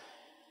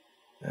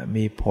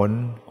มีผล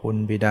คุณ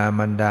บิดาม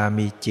ารดา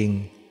มีจริง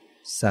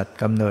สัตว์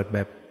กำเนิดแบ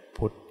บ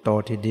ผุดโต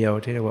ทีเดียว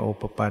ที่เรียกว่าโอ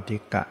ปปาติ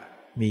กะ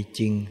มีจ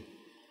ริง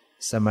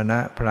สมณะ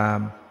พราหม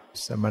ณ์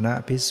สมณะ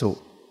ภิกษุ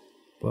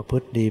ประพฤ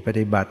ติดีป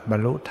ฏิบัติบรร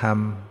ลุธรรม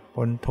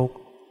พ้นทุกข์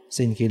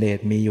สิ้นกิเลส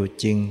มีอยู่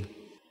จริง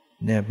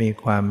มี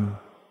ความ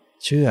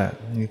เชื่อ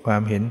มีควา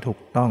มเห็นถูก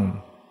ต้อง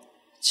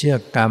เชื่อ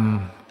กรร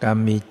ม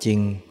มีจริง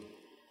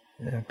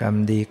กรรม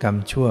ดีกรรม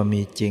ชั่ว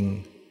มีจริง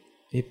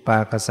วิปา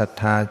กศรัท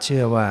ธาเชื่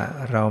อว่า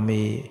เรา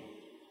มี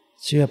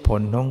เชื่อผ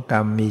ลของกร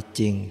รมมี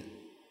จริง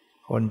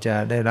คนจะ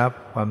ได้รับ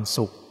ความ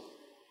สุข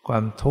ควา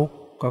มทุกข์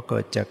ก็เกิ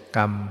ดจากก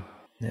รรม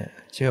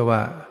เชื่อว่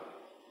า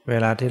เว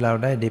ลาที่เรา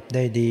ได้ดิบไ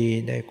ด้ดี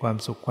ได้ความ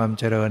สุขความ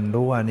เจริญ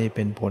รู้ว่านี่เ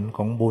ป็นผลข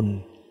องบุญ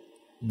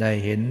ได้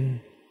เห็น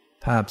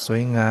ภาพสว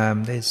ยงาม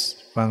ได้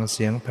ฟังเ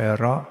สียงไพ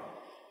เราะ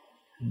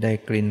ได้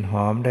กลิ่นห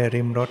อมได้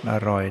ริมรสอ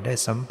ร่อยได้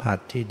สัมผัส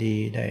ที่ดี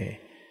ได้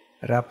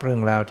รับเรื่อ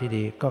งราวที่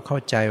ดีก็เข้า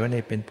ใจว่า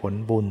นี่เป็นผล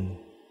บุญ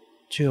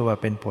เชื่อว่า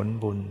เป็นผล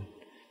บุญ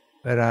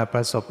เวลาป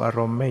ระสบอาร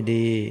มณ์ไม่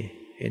ดี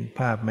เห็นภ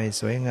าพไม่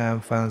สวยงาม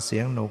ฟังเสี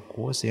ยงหนวก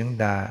หูเสียง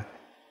ด่า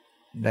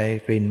ได้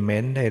กลิ่นเหม็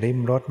นได้ริม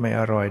รสไม่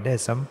อร่อยได้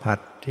สัมผัส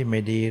ที่ไม่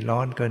ดีร้อ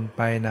นเกินไ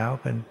ปหนาว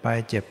เกินไป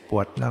เจ็บป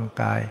วดร่าง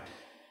กาย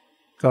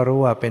ก็รู้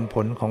ว่าเป็นผ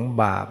ลของ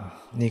บาป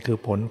นี่คือ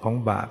ผลของ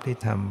บาปที่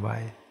ทำไว้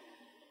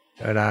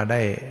เวลาไ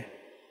ด้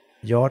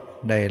ยศ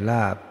ได้ล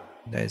าภ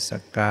ได้สั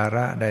กการ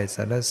ะได้ส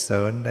รรเส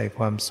ริญได้ค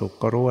วามสุข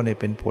ก็รู้ว่านี่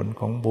เป็นผล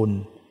ของบุญ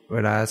เว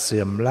ลาเ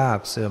สื่อมลาภ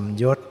เสื่อม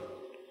ยศ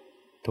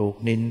ถูก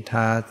นินท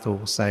าถู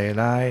กใส่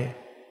ร้าย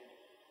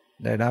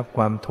ได้รับค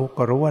วามทุกข์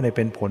ก็รู้ว่านี่เ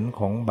ป็นผล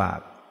ของบา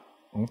ป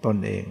ของตน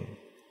เอง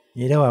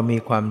นี่เรียกว่ามี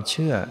ความเ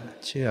ชื่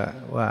อ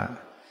ว่า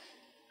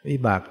วิ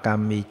บากกรรม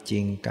มีจริ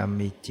งกรรม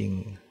มีจริง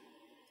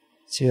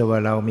เชื่อว่า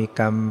เรามี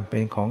กรรมเป็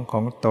นข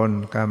องตน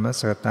กรรม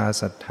สกตา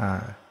ศรัทธา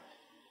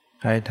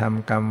ใครท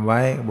ำกรรมไว้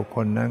บุคค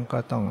ลนั้นก็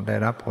ต้องได้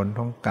รับผลข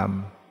องกรรม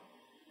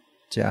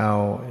จะเอา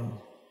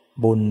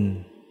บุญ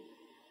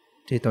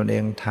ที่ตนเอ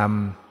งท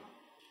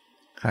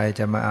ำใครจ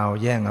ะมาเอา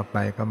แย่งเอาไป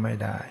ก็ไม่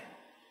ได้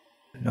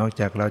นอก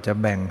จากเราจะ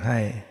แบ่ง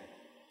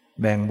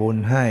บุญ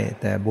ให้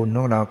แต่บุญข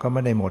องเราก็ไ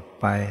ม่ได้หมด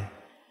ไป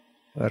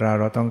เร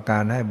าต้องกา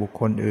รให้บุค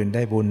คลอื่นไ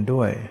ด้บุญ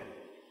ด้วย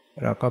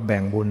เราก็แบ่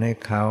งบุญให้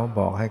เขาบ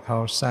อกให้เขา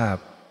ทราบ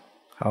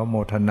เขาโม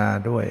ทนา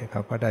ด้วยเข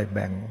าก็ได้แ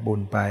บ่งบุญ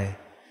ไป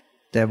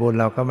แต่บุญ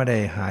เราก็ไม่ได้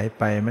หาย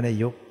ไปไม่ได้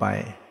ยุบไป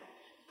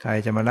ใคร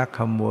จะมาลักข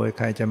โมยใ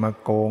ครจะมา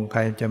โกงใค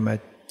รจะมา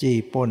จี้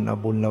ปล้นเอา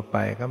บุญเราไป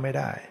ก็ไม่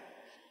ได้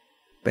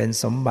เป็น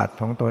สมบัติ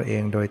ของตัวเอ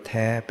งโดยแ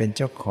ท้เป็นเ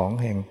จ้าของ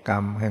แห่งกรร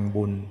มแห่ง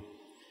บุญ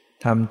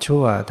ทำ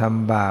ชั่วท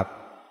ำบาป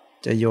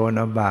จะโยนเ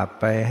อาบาป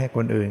ไปให้ค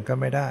นอื่นก็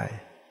ไม่ได้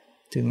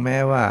ถึงแม้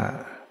ว่า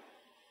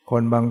ค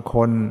นบางค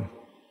น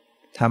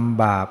ท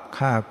ำบาป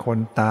ฆ่าคน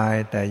ตาย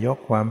แต่ยก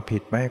ความผิ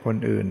ดไปให้คน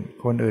อื่น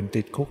คนอื่น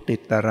ติดคุกติด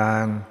ตารา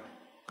ง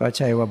ก็ใ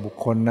ช่ว่าบุค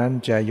คลนั้น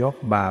จะยก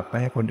บาปไป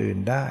ให้คนอื่น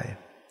ได้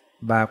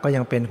บาปก็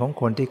ยังเป็นของ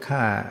คนที่ฆ่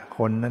าค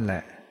นนั่นแหล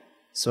ะ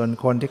ส่วน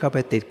คนที่เขาไป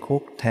ติดคุ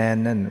กแทน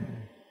นั่น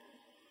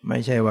ไม่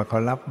ใช่ว่าเขา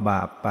รับบ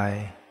าปไป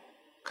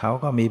เขา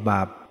ก็มีบ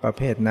าปประเ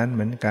ภทนั้นเห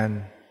มือนกัน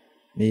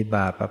มีบ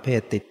าปประเภท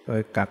ติดเค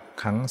ยกัก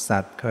ขังสั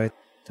ตว์เคย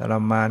ทร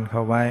มานเข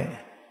าไว้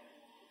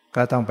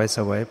ก็ต้องไปเส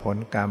วยผล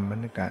กรรมเหมื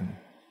อนกัน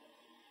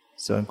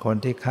ส่วนคน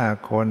ที่ฆ่า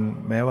คน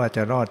แม้ว่าจ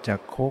ะรอดจาก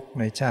คุก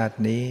ในชาติ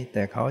นี้แ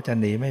ต่เขาจะ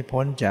หนีไม่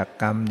พ้นจาก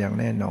กรรมอย่าง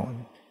แน่นอน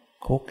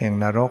คุกแห่ง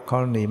นรกเขา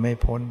หนีไม่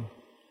พ้น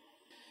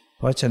เ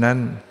พราะฉะนั้น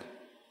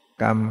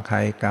กรรมใคร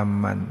กรรม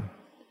มัน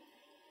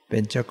เป็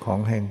นเจ้าของ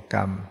แห่งกร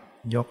รม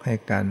ยกให้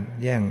กัน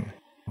แย่ง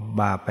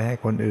บาปไปให้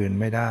คนอื่น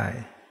ไม่ได้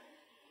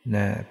น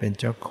ะเป็น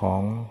เจ้าขอ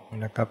ง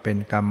แล้วก็เป็น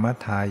กรรม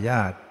ทาย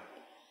าท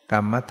กร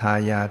รมทา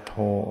ยาโท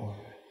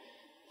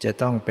จะ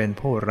ต้องเป็น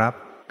ผู้รับ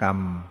กรรม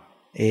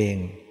เอง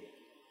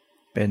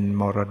เป็น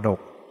มรดก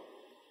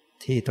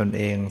ที่ตน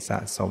เองสะ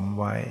สม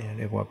ไว้เ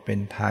รียกว่าเป็น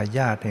ทาย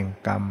าทแห่ง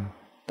กรรม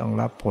ต้อง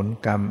รับผล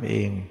กรรมเอ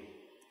ง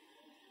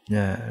เ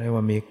นี่ยเรียก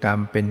ว่ามีกรรม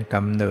เป็นก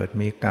ำเนิด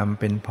มีกรรม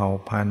เป็นเผ่า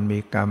พันธุ์มี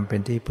กรรมเป็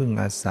นที่พึ่ง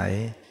อาศัย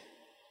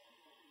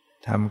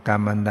ทำกรร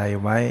มอันใด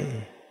ไว้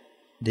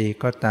ดี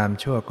ก็ตาม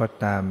ชั่วก็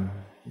ตาม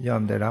ย่อ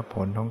มได้รับผ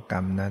ลของกร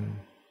รมนั้น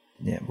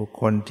เนี่ยบุค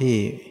คลที่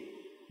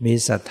มี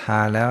ศรัทธา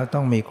แล้วต้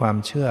องมีความ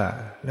เชื่อ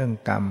เรื่อง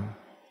กรรม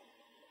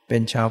เป็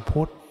นชาว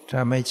พุทธถ้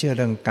าไม่เชื่อเ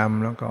รื่องกรรม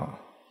แล้ว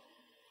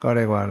ก็เ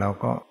รียกว่าเรา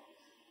ก็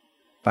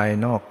ไป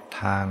นอก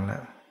ทางแล้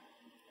ว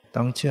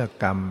ต้องเชื่อ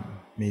กรรม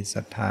มีศ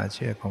รัทธาเ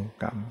ชื่อของ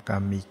กรรมกรร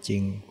มมีจริ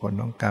งผล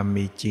ของกรรม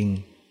มีจริง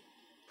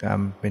กรรม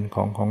เป็น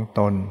ของ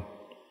ตน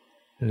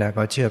แล้ว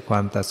ก็เชื่อควา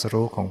มตรัส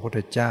รู้ของพระพุทธ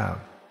เจ้า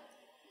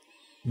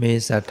มี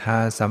ศรัทธา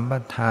สัมป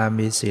ทา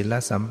มีศีล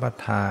สัมป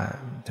ทา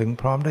ถึง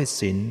พร้อมด้วย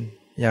ศีล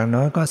อย่างน้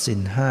อยก็ศี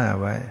ลห้า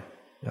ไว้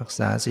รักษ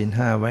าศีล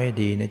ห้าไว้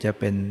ดีเนี่ยจะ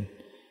เป็น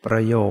ปร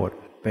ะโยชน์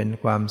เป็น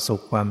ความสุ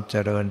ขความเจ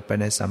ริญไป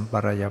ในสัมป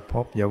รายภ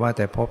พอย่าว่าแ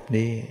ต่ภพ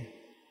นี้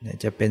เนี่ย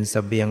จะเป็นเส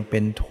บียงเป็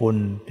นทุน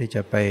ที่จ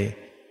ะไป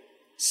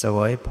เสว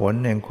ยผล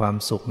แห่งความ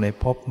สุขใน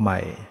ภพใหม่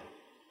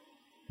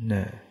น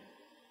ะ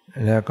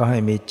แล้วก็ให้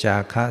มีจา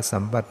คะสั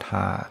มปท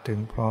าถึง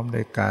พร้อมด้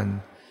วยการ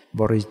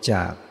บริจ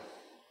าค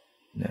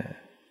นะ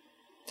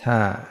ถ้า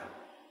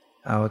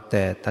เอาแ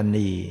ต่ต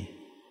ณี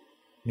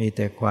มีแ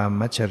ต่ความ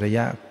มัจฉริย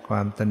ะคว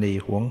ามตณี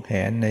หวงแห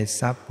นใน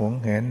ทรัพย์หวง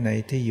แหนใน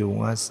ที่อยู่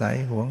อาศัย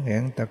หวงแห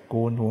นตระ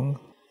กูลหวง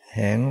แห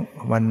น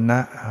วรรณะ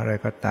อะไร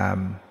ก็ตาม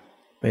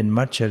เป็น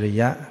มัจฉริ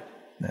ยะ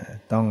นะ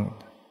ต้อง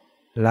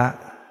ละ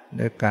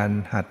ด้วยการ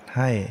หัดใ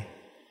ห้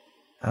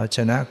เอาช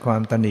นะควา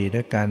มตณีด้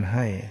วยการใ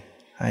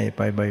ห้ไ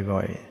ปบ่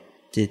อย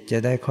ๆจิตจะ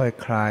ได้ค่อย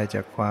คลายจ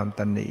ากความ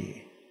ตณี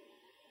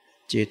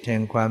จิตแห่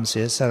งความเ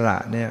สียสละ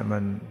เนี่ยมั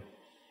น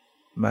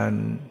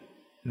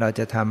เรา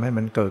จะทำให้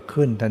มันเกิด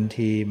ขึ้นทัน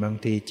ทีบาง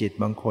ทีจิต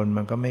บางคน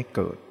มันก็ไม่เ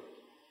กิด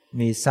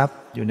มีทรัพย์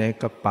อยู่ใน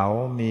กระเป๋า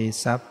มี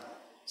ทรัพย์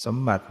สม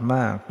บัติม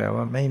ากแต่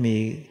ว่ามันไ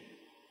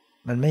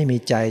ม่มี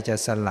ใจจะ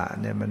สละ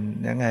เนี่ยมัน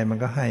ยังไงมัน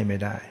ก็ให้ไม่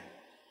ได้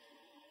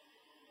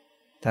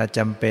ถ้าจ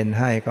ำเป็น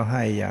ให้ก็ใ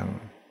ห้อย่าง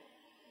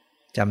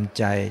จำใ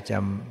จ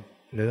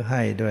หรือใ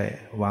ห้ด้วย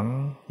หวัง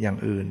อย่าง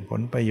อื่นผ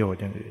ลประโยชน์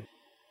อย่างอื่น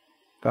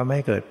ก็ไม่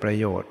เกิดประ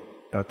โยชน์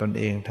ต่อตน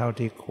เองเท่า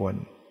ที่ควร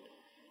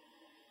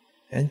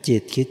ฉะนั้นจิ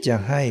ตคิดจะ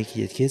ให้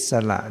จิตคิดส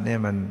ละเนี่ย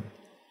มัน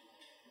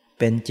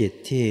เป็นจิต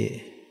ที่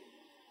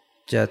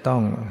จะต้อ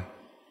ง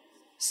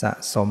สะ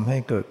สมให้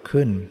เกิด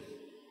ขึ้น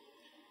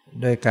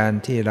ด้วยการ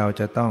ที่เรา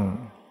จะต้อง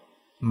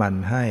หมั่น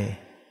ให้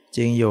จ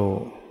ริงอยู่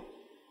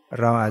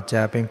เราอาจจ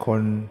ะเป็นค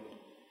น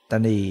ต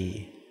นี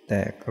แต่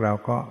เรา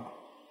ก็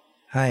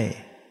ใ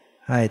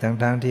ห้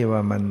ทั้งที่ว่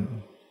ามัน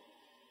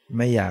ไ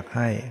ม่อยากใ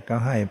ห้ก็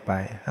ให้ไป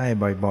ให้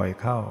บ่อย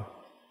ๆเข้า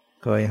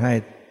เคยให้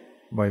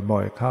บ่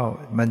อยๆเข้า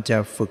มันจะ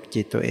ฝึก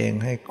จิตตัวเอง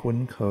ให้คุ้น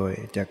เคย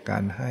จากกา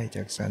รให้จ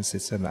ากการเสี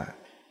ยสละ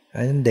เพรา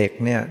ะฉะนั้นเด็ก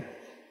เนี่ย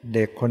เ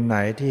ด็กคนไหน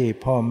ที่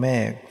พ่อแม่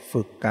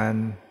ฝึกการ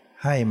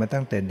ให้มา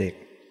ตั้งแต่เด็ก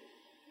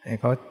ให้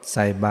เขาใ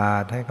ส่บา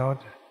ตรให้เขา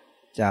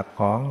จับ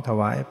ของถ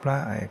วายพระ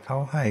ให้เขา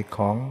ให้ข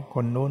องค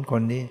นนู้นค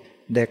นนี้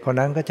เด็กคน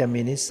นั้นก็จะ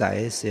มีนิสัย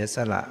เสียส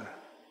ละ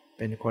เ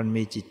ป็นคน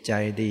มีจิตใจ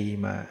ดี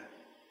มา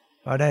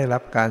เพราะได้รั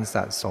บการส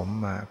ะสม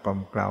มากล่อม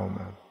เกลาม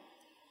าฉ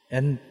ะ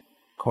นั้น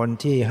คน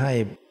ที่ให้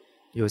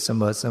อยู่เส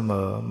ม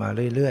อมา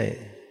เรื่อย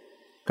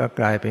ๆก็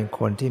กลายเป็น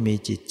คนที่มี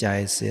จิตใจ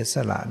เสียส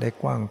ละได้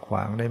กว้างขว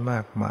างได้ม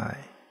ากมาย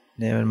เ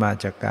นี่ยมันมา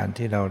จากการ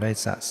ที่เราได้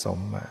สะสม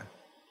มา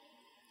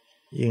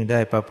ยิ่งได้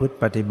ประพฤติ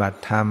ปฏิบัติ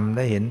ธรรมไ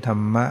ด้เห็นธร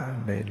รมะ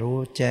ได้รู้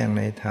แจ้งใ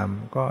นธรรม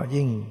ก็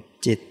ยิ่ง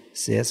จิต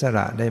เสียสล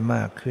ะได้ม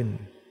ากขึ้น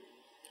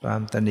ควา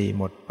มตณี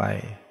หมดไป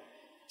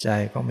ใจ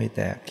ก็มีแ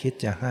ต่คิด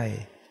จะให้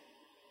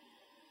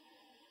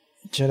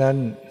ฉะนั้น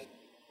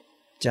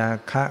จา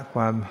คะค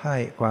วามให้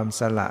ความ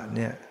สละเ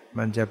นี่ย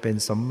มันจะเป็น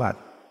สมบัติ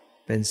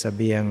เป็นเส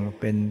บียง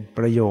เป็นป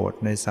ระโยชน์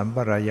ในสัมป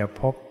ราย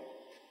ภพ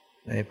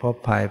ในภพ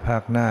ภายภา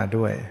คหน้า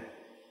ด้วย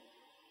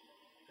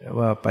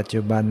ว่าปัจ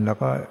จุบันเรา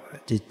ก็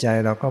จิตใจ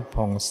เราก็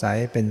ผ่องใส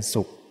เป็น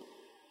สุข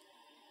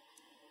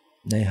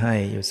ได้ให้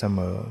อยู่เสม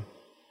อ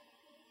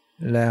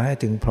แล้วให้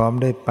ถึงพร้อม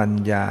ด้วยปัญ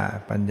ญ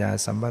า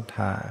สัมปท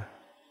า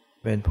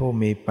เป็นผู้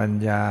มีปัญ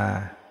ญา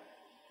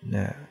เ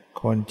นี่ย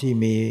คนที่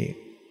มี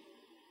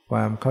คว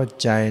ามเข้า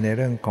ใจในเ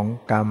รื่องของ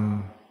กรรม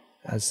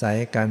อาศัย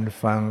การ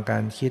ฟังกา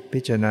รคิดพิ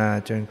จารณา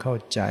จนเข้า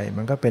ใจ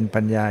มันก็เป็น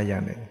ปัญญาอย่า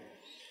งหนึ่ง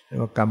เรียก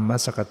ว่ากรรม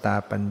สกตา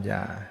ปัญญ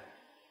า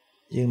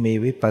ยิ่งมี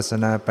วิปัสส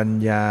นาปัญ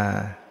ญ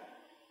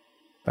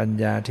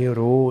าที่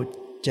รู้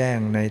แจ้ง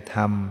ในธ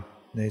รรม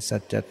ในสั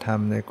จธรร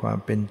มในความ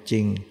เป็นจ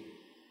ริง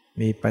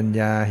มีปัญ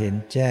ญาเห็น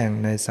แจ้ง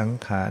ในสัง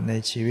ขารใน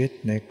ชีวิต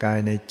ในกาย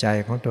ในใจ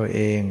ของตัวเ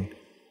อง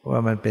ว่า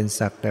มันเป็น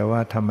สักแต่ว่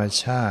าธรรม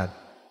ชาติ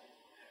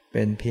เ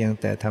ป็นเพียง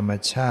แต่ธรรม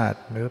ชาติ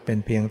หรือเป็น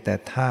เพียงแต่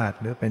ธาตุ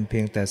หรือเป็นเพี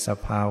ยงแต่ส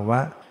ภาวะ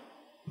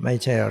ไม่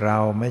ใช่เรา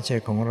ไม่ใช่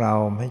ของเรา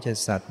ไม่ใช่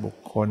สัตว์บุค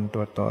คล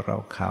ตัวตนเรา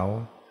เขา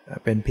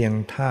เป็นเพียง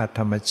ธาตุ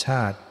ธรรมช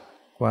าติ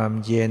ความ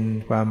เย็น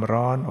ความ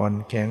ร้อนอ่อน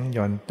แข็งห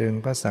ย่อนตึง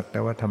ก็สักแต่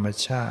ว่าธรรม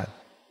ชาติ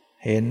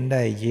เห็นไ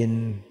ด้ยิน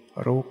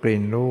รู้กลิ่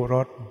นรู้ร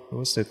ส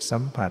รู้สึกสั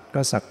มผัส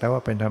ก็สักแต่ว่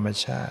าเป็นธรรม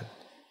ชาติ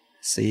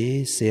สี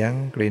เสียง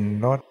กลิ่น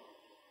รส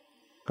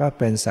ก็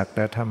เป็นสักแ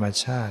ต่ธรรม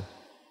ชาติ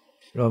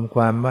รวมค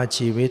วามว่า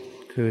ชีวิต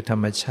คือธร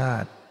รมชา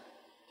ติ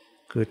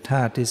คือธ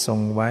าตุที่ทรง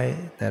ไว้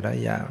แต่ละ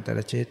อย่างแต่ล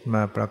ะชนิดม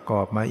าประก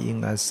อบมาอิง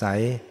อาศั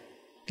ย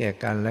แก่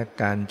กันและ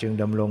กันจึง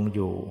ดำรงอ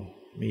ยู่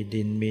มี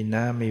ดินมี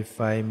น้ำมีไฟ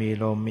มี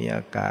ลมมีอ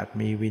ากาศ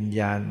มีวิญ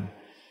ญาณ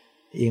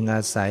อิงอ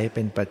าศัยเ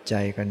ป็นปัจ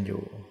จัยกันอ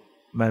ยู่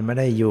มันไม่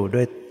ได้อยู่ด้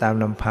วยตาม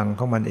ลำพังข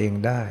องมันเอง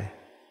ได้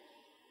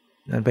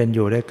มันเป็นอ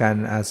ยู่ด้วยการ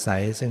อาศั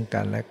ยซึ่ง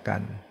กันและกั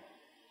น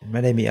ไม่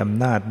ได้มีอ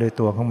ำนาจด้วย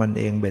ตัวของมัน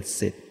เองเบ็ดเ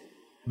สร็จ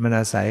มัน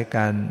อาศัยก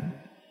าร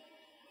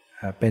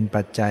เป็น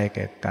ปัจจัยแ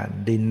ก่กัน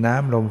ดินน้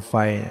ำลมไฟ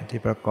ที่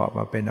ประกอบม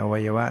าเป็นอวั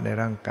ยวะใน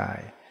ร่างกาย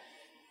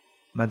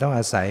มันต้องอ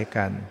าศัย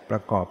กันปร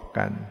ะกอบ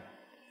กัน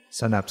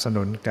สนับส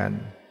นุนกัน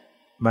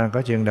มันก็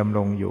จึงดำร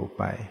งอยู่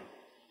ไป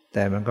แ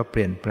ต่มันก็เป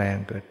ลี่ยนแปลง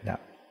เกิดดั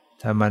บ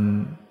ถ้ามัน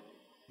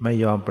ไม่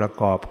ยอมประ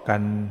กอบกั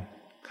น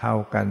เข้า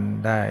กัน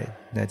ได้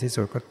ในที่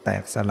สุดก็แต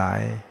กสลา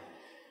ย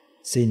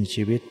สิ้น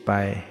ชีวิตไป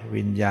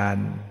วิญญาณ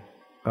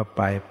ก็ไ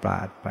ปปร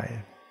าดไป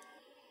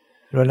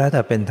แล้วแ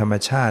ต่เป็นธรรม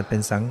ชาติเป็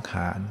นสังข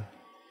าร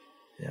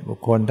บุค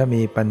คลถ้า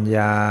มีปัญญ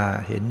า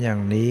เห็นอย่า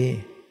งนี้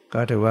ก็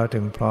ถือว่าถึ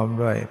งพร้อม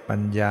ด้วยปั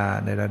ญญา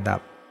ในระดั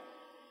บ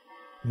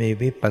มี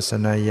วิปัสส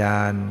นาญา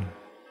ณ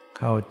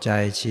เข้าใจ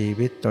ชี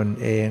วิตตน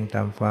เองต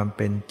ามความเ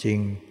ป็นจริง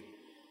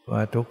ว่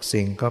าทุก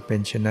สิ่งก็เป็น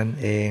เช่นนั้น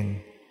เอง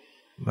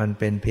มัน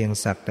เป็นเพียง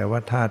สักแต่ว่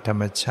าธาตุธร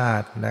รมชา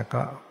ติและ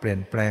ก็เปลี่ย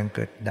นแปลงเ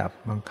กิดดับ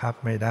บังคับ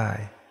ไม่ได้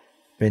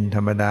เป็นธ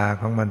รรมดา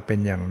ของมันเป็น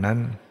อย่างนั้น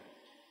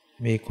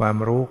มีความ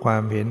รู้ควา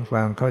มเห็นคว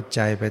ามเข้าใจ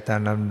ไปตา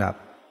มลำดับ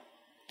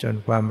จน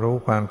ความรู้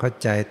ความเข้า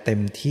ใจเต็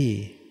มที่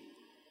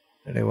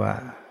เรียกว่า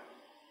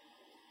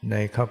ใน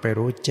เข้าไป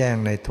รู้แจ้ง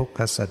ในทุกข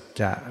สัจ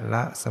จะล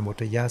ะสมุ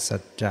ทัยสั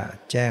จจะ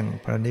แจ้ง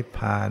พระนิพพ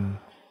าน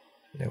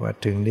เรียกว่า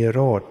ถึงนิโร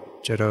ธ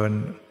เจริญ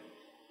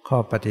ข้อ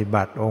ปฏิ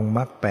บัติองค์ม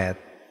รรคแปด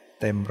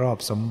เต็มรอบ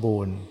สมบู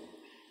รณ์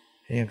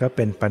นี่ก็เ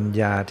ป็นปัญ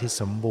ญาที่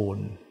สมบูร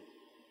ณ์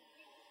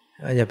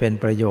อาจจะเป็น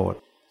ประโยชน์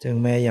จึง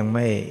แม้ยังไ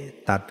ม่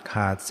ตัดข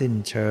าดสิ้น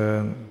เชิง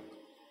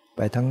ไป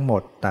ทั้งหม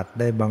ดตัด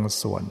ได้บาง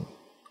ส่วน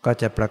ก็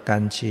จะประกั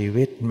นชี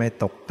วิตไม่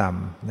ตกต่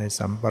ำใน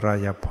สัมปรา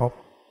ยภพ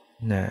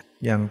นะ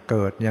ยังเ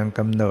กิดยังก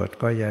ำเนิด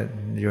ก็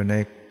อยู่ใน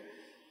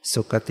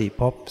สุคติ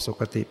ภพสุ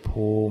คติ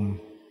ภูมิ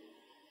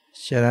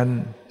ฉะนั้น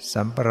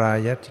สัมปรา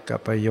ยติก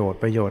ประโยช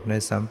น์ใน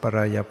สัมปร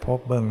ายภพ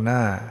เบื้องหน้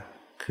า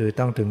คือ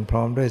ต้องถึงพ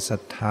ร้อมด้วยศรั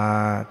ทธา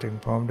ถึง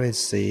พร้อมด้วย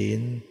ศี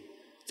ล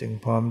ถึง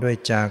พร้อมด้วย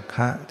จาค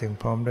ะถึง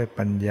พร้อมด้วย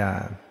ปัญญา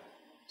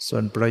ส่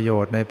วนประโย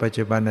ชน์ในปัจ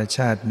จุบันช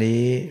าติ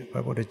นี้พร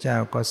ะพุทธเจ้า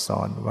ก็ส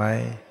อนไว้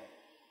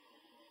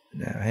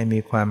ให้มี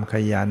ความข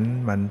ยัน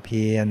หมั่นเ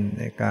พียร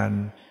ในการ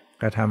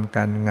กระทำก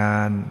ารงา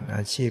นอ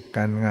าชีพก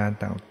ารงาน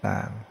ต่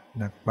างๆ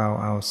หนักเบา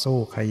เอาสู้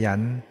ขยั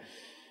น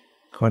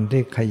คน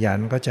ที่ขยัน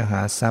ก็จะห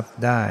าทรัพย์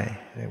ได้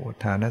เรียกว่า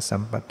ทานสั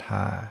มปท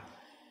า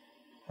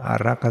อา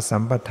รักขสั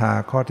มปทา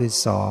ข้อที่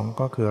สอง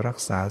ก็คือรัก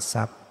ษาท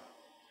รั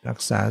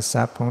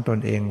พย์ของตน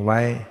เองไ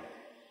ว้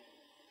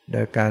โด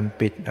ยการ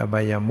ปิดอบ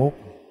ายมุข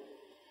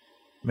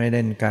ไม่เ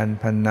ล่นการ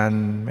พนัน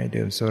ไม่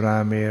ดื่มสุรา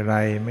เม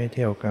รัยไม่เ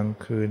ที่ยวกลาง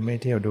คืนไม่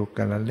เที่ยวดูก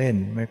ารละเล่น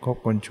ไม่คบ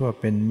คนชั่ว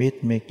เป็นมิตร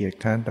ไม่เกียจ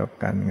คร้านต่อ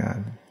การงาน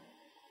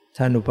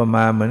ท่านอุปม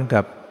าเหมือน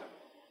กับ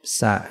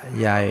สระ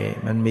ใหญ่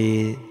มันมี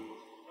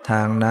ท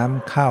างน้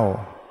ำเข้า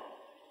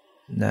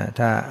นะ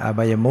ถ้าอบ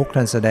ายมุข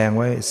ท่านแสดง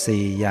ไว้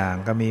4อย่าง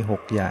ก็มี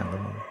6อย่าง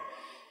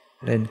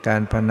เล่นกา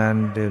รพนัน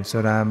ดื่มสุ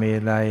ราเม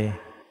รัย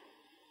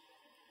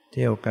เ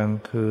ที่ยวกลาง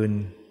คืน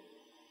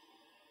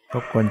ค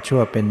บคนชั่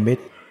วเป็นมิต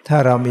รถ้า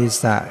เรามี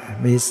ส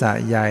ระ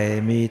ใหญ่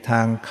มีท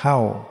างเข้า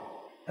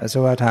ส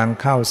ว่าทาง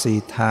เข้า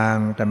4ทาง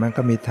แต่มัน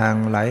ก็มีทาง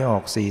ไหลออ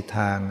ก4ท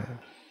าง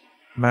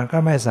มันก็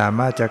ไม่สาม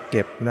ารถจะเ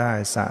ก็บได้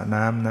สระ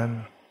น้ำนั้น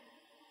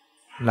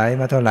ไหล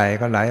มาเท่าไหร่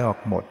ก็ไหลออก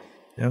หมด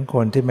ดังนั้นค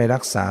นที่ไม่รั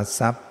กษา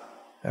ทรัพย์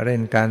เล่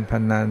นการพ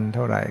นันเ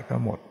ท่าไหร่ก็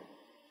หมด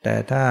แต่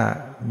ถ้า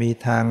มี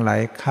ทางไหล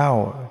เข้า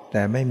แ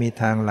ต่ไม่มี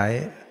ทางไหล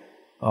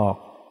ออก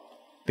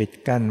ปิด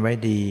กั้นไว้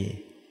ดี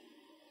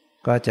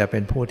ก็จะเป็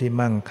นผู้ที่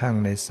มั่งคั่ง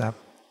ในทรัพ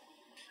ย์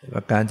ป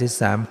ระการที่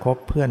สามคบ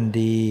เพื่อน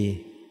ดี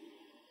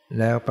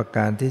แล้วประก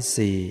ารที่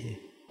สี่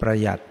ประ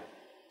หยัด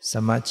ส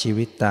มชี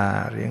วิตา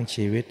เลี้ยง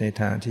ชีวิตใน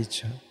ทางที่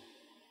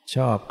ช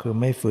อบคือ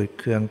ไม่ฝืด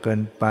เคืองเกิ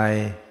นไป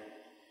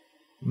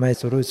ไม่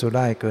สุรุ่ยสุ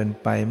ร่ายเกิน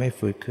ไปไม่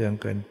ฝืดเคือง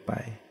เกินไป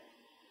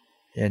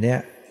อย่างเนี้ย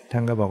ท่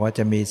านก็บอกว่า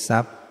จะมีทรั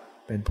พย์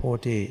เป็นผู้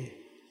ที่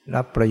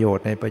รับประโยช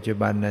น์ในปัจจุ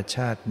บันช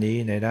าตินี้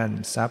ในด้าน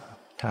ทรัพย์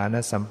ฐาน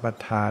สัมป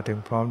ทาถึง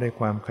พร้อมด้วย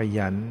ความข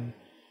ยัน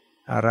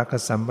อารักข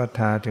สัมปท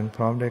าถึงพ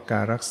ร้อมด้วยกา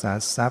รรักษา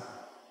ทรัพย์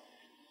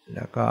แ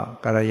ล้วก็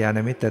กัลยาณ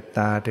มิตรต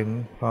าถึง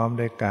พร้อม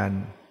ด้วยการ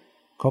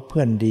คบเ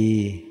พื่อนดี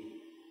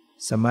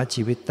สม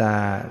ชีวิตา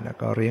แล้ว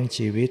ก็เลี้ยง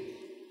ชีวิต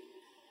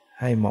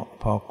ให้เหมาะ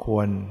พอคว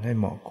รให้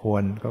เหมาะคว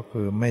รก็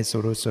คือไม่สุ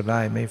รุ่ยสุร่า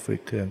ยไม่ฝืด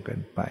เคืองเกิ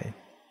นไป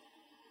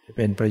เ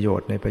ป็นประโยช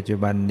น์ในปัจจุ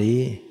บันนี้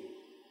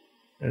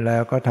แล้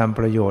วก็ทำ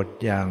ประโยชน์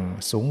อย่าง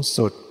สูง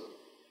สุด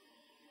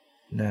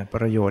นะป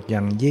ระโยชน์อย่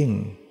างยิ่ง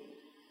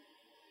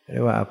เรี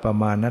ยกว่าอัปป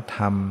มาณธ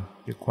รรม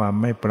คือความ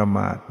ไม่ประม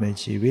าทใน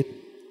ชีวิต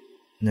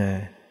นะ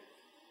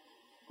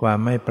ความ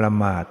ไม่ประ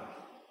มาท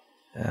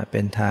เป็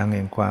นทางแ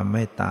ห่งความไ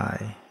ม่ตาย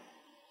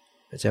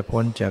จะ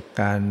พ้นจาก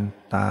การ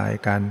ตาย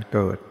การเ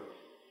กิด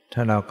ถ้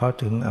าเราเข้า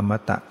ถึงอม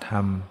ตะธร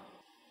รม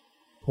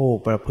ผู้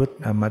ประพฤติ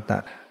อมตะ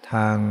ท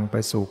างไป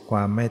สู่คว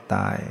ามไม่ต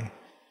าย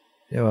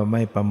เรียกว่าไ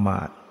ม่ประม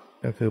าท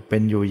ก็คือเป็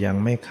นอยู่อย่าง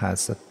ไม่ขาด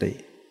สติ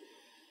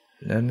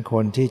ดังนั้นค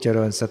นที่เจ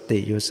ริญสติ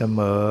อยู่เสม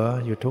อ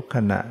อยู่ทุกข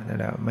ณะนั่น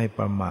แหละไม่ป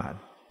ระมาท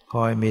ค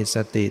อยมีส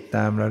ติต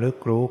ามระลึก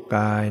รู้ก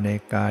ายใน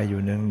กายอ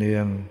ยู่เนื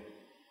อง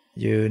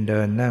ๆยืนเดิ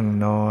นนั่ง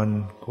นอน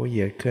คู่เห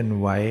ยียดเคลื่อน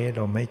ไหวล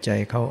มหายใจ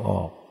เข้าอ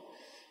อก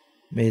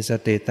มีส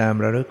ติตาม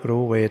ระลึก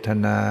รู้เวท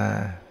นา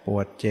ป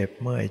วดเจ็บ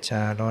เมื่อยช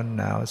าร้อน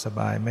หนาวสบ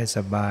ายไม่ส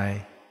บาย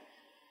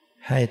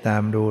ให้ตา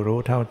มดูรู้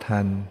เท่าทั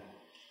น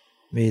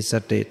มีส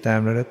ติตาม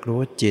ระลึก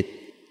รู้จิต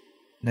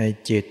ใน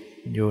จิต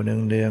อยู่เ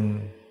นือง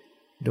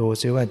ๆดู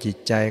ซิว่าจิต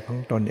ใจของ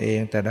ตนเอง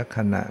แต่ละข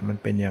ณะมัน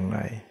เป็นอย่างไร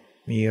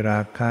มีรา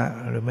คะ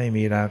หรือไม่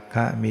มีราค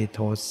ะมีโท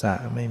สะ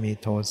ไม่มี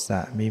โทสะ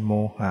มีโม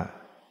หะ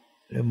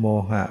หรือโม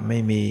หะไม่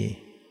มี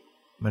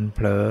มันเผ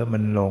ลอมั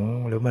นหลง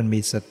หรือมันมี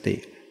สติ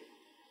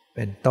เ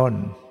ป็นต้น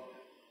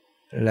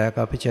แล้ว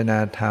ก็พิจารณา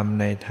ธรรม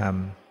ในธรรม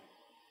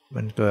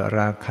มันเกิด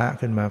ราคะ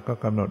ขึ้นมาก็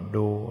กำหนด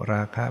ดูร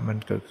าคะมัน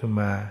เกิดขึ้น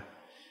มา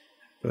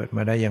เกิดม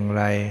าได้อย่างไ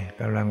ร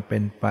กำลังเป็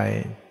นไป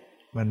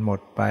มันหมด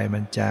ไปมั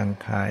นจาง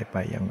คายไป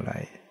อย่างไร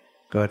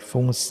เกิด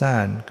ฟุ้งซ่า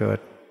นเกิด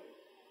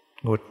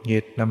หงุดหงิ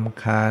ดร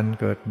ำคาญ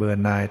เกิดเบื่อ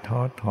หน่ายท้อ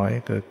ถอย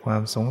เกิดควา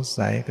มสง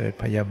สัยเกิด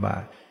พยาบา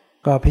ท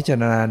ก็พิจา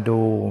รณาดู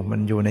มั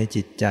นอยู่ใน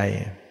จิตใจ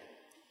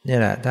นี่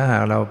แหละถ้าหา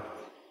กเรา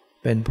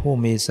เป็นผู้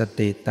มีส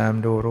ติตาม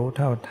ดูรู้เ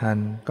ท่าทัน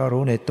ก็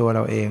รู้ในตัวเร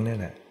าเองนี่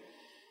แหละ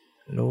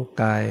รู้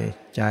กาย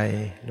ใจ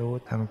รู้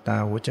ทางตา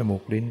หูจมู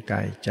กลิ้นก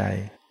ายใจ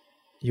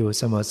อยู่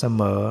เส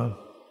มอ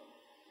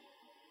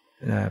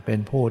เป็น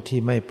ผู้ที่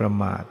ไม่ประ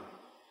มาท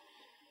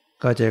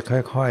ก็จะ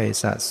ค่อย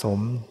ๆสะสม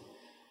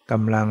ก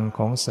ำลังข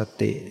องส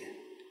ติ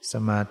ส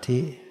มาธิ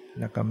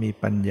แล้วก็มี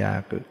ปัญญา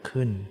เกิด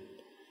ขึ้น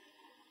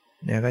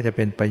เนี่ยก็จะเ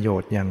ป็นประโย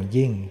ชน์อย่าง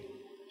ยิ่ง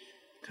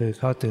คือ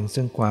เข้าถึง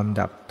ซึ่งความ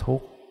ดับทุ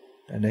กข์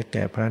ได้แ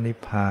ก่พระนิพ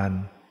พาน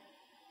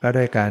ก็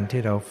ด้วยการ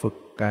ที่เราฝึก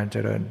การเจ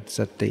ริญส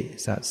ติ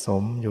สะส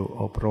มอยู่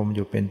อบรมอ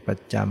ยู่เป็นประ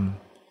จ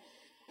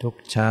ำทุก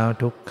เช้า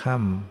ทุกค่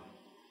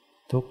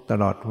ำทุกต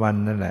ลอดวัน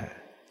นั่นแหละ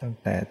ตั้ง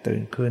แต่ตื่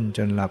นขึ้นจ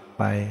นหลับ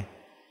ไป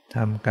ท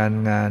ำการ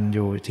งานอ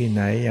ยู่ที่ไห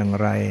นอย่าง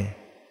ไร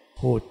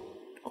พูด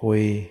คุ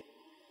ย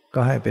ก็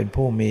ให้เป็น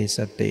ผู้มีส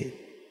ติ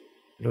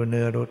รู้เ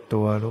นื้อรู้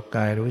ตัวรู้ก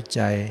ายรู้ใ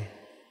จ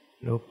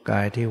รู้ก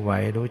ายที่ไหว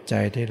รู้ใจ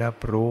ที่รับ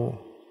รู้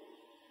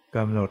ก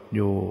ำหนดอ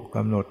ยู่ก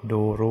ำหนด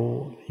ดูรู้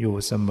อยู่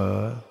เสมอ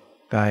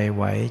กายไ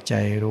หวใจ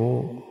รู้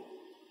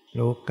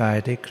รู้กาย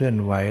ที่เคลื่อน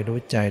ไหวรู้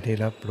ใจที่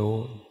รับรู้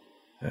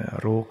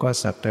รู้ก็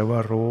สักแต่ว่า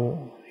รู้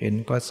เห็น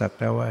ก็สัก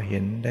แต่ว่าเห็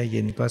นได้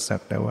ยินก็สั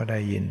กแต่ว่าได้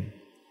ยิน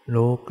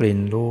รู้กลิ่น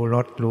รู้ร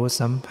สรู้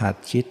สัมผัส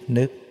คิด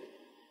นึก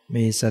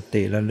มีส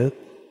ติระลึก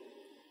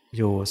อ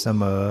ยู่เส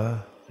มอ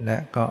และ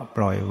ก็ป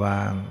ล่อยว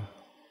าง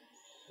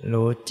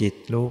รู้จิต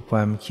รู้คว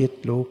ามคิด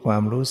รู้ควา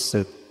มรู้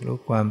สึกรู้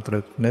ความต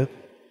รึกนึก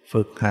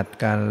ฝึกหัด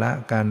การละ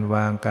การว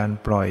างการ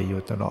ปล่อยอ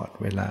ยู่ตลอด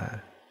เวลา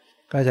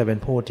ก็จะเป็น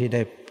ผู้ที่ไ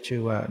ด้ชื่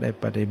อว่าได้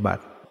ปฏิบั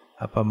ติ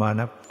อัปปมา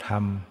ณธรร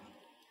ม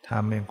ธรร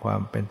มแห่งควา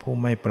มเป็นผู้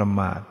ไม่ประ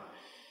มาท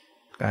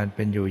การเ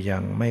ป็นอยู่อย่า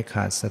งไม่ข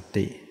าดส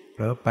ติเผ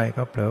ลอไป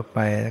ก็เผลอไป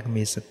แล้วก็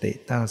มีสติ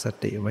ตั้งส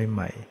ติไว้ให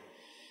ม่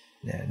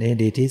เนี่ยนี่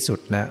ดีที่สุด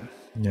แล้ว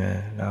เนี่ย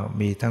เรา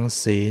มีทั้ง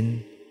ศีล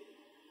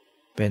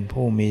เป็น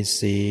ผู้มี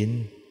ศีล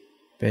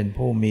เป็น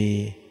ผู้มี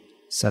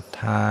ศรัท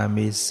ธา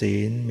มีศี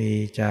ลมี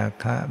จา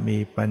คะมี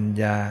ปัญ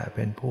ญาเ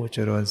ป็นผู้เจ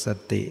ริญส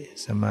ติ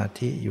สมา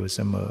ธิอยู่เส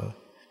มอ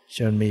จ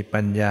นมี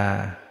ปัญญา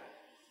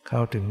เข้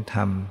าถึงธร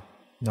รม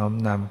น้อม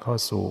นำเข้า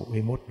สู่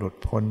วิมุตติหลุด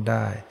พ้นไ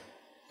ด้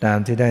ตาม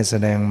ที่ได้แส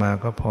ดงมา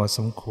ก็พอส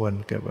มควร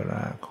แก่เวล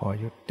าขอ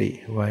ยุติ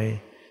ไว้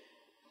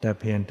แต่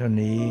เพียงเท่า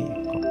นี้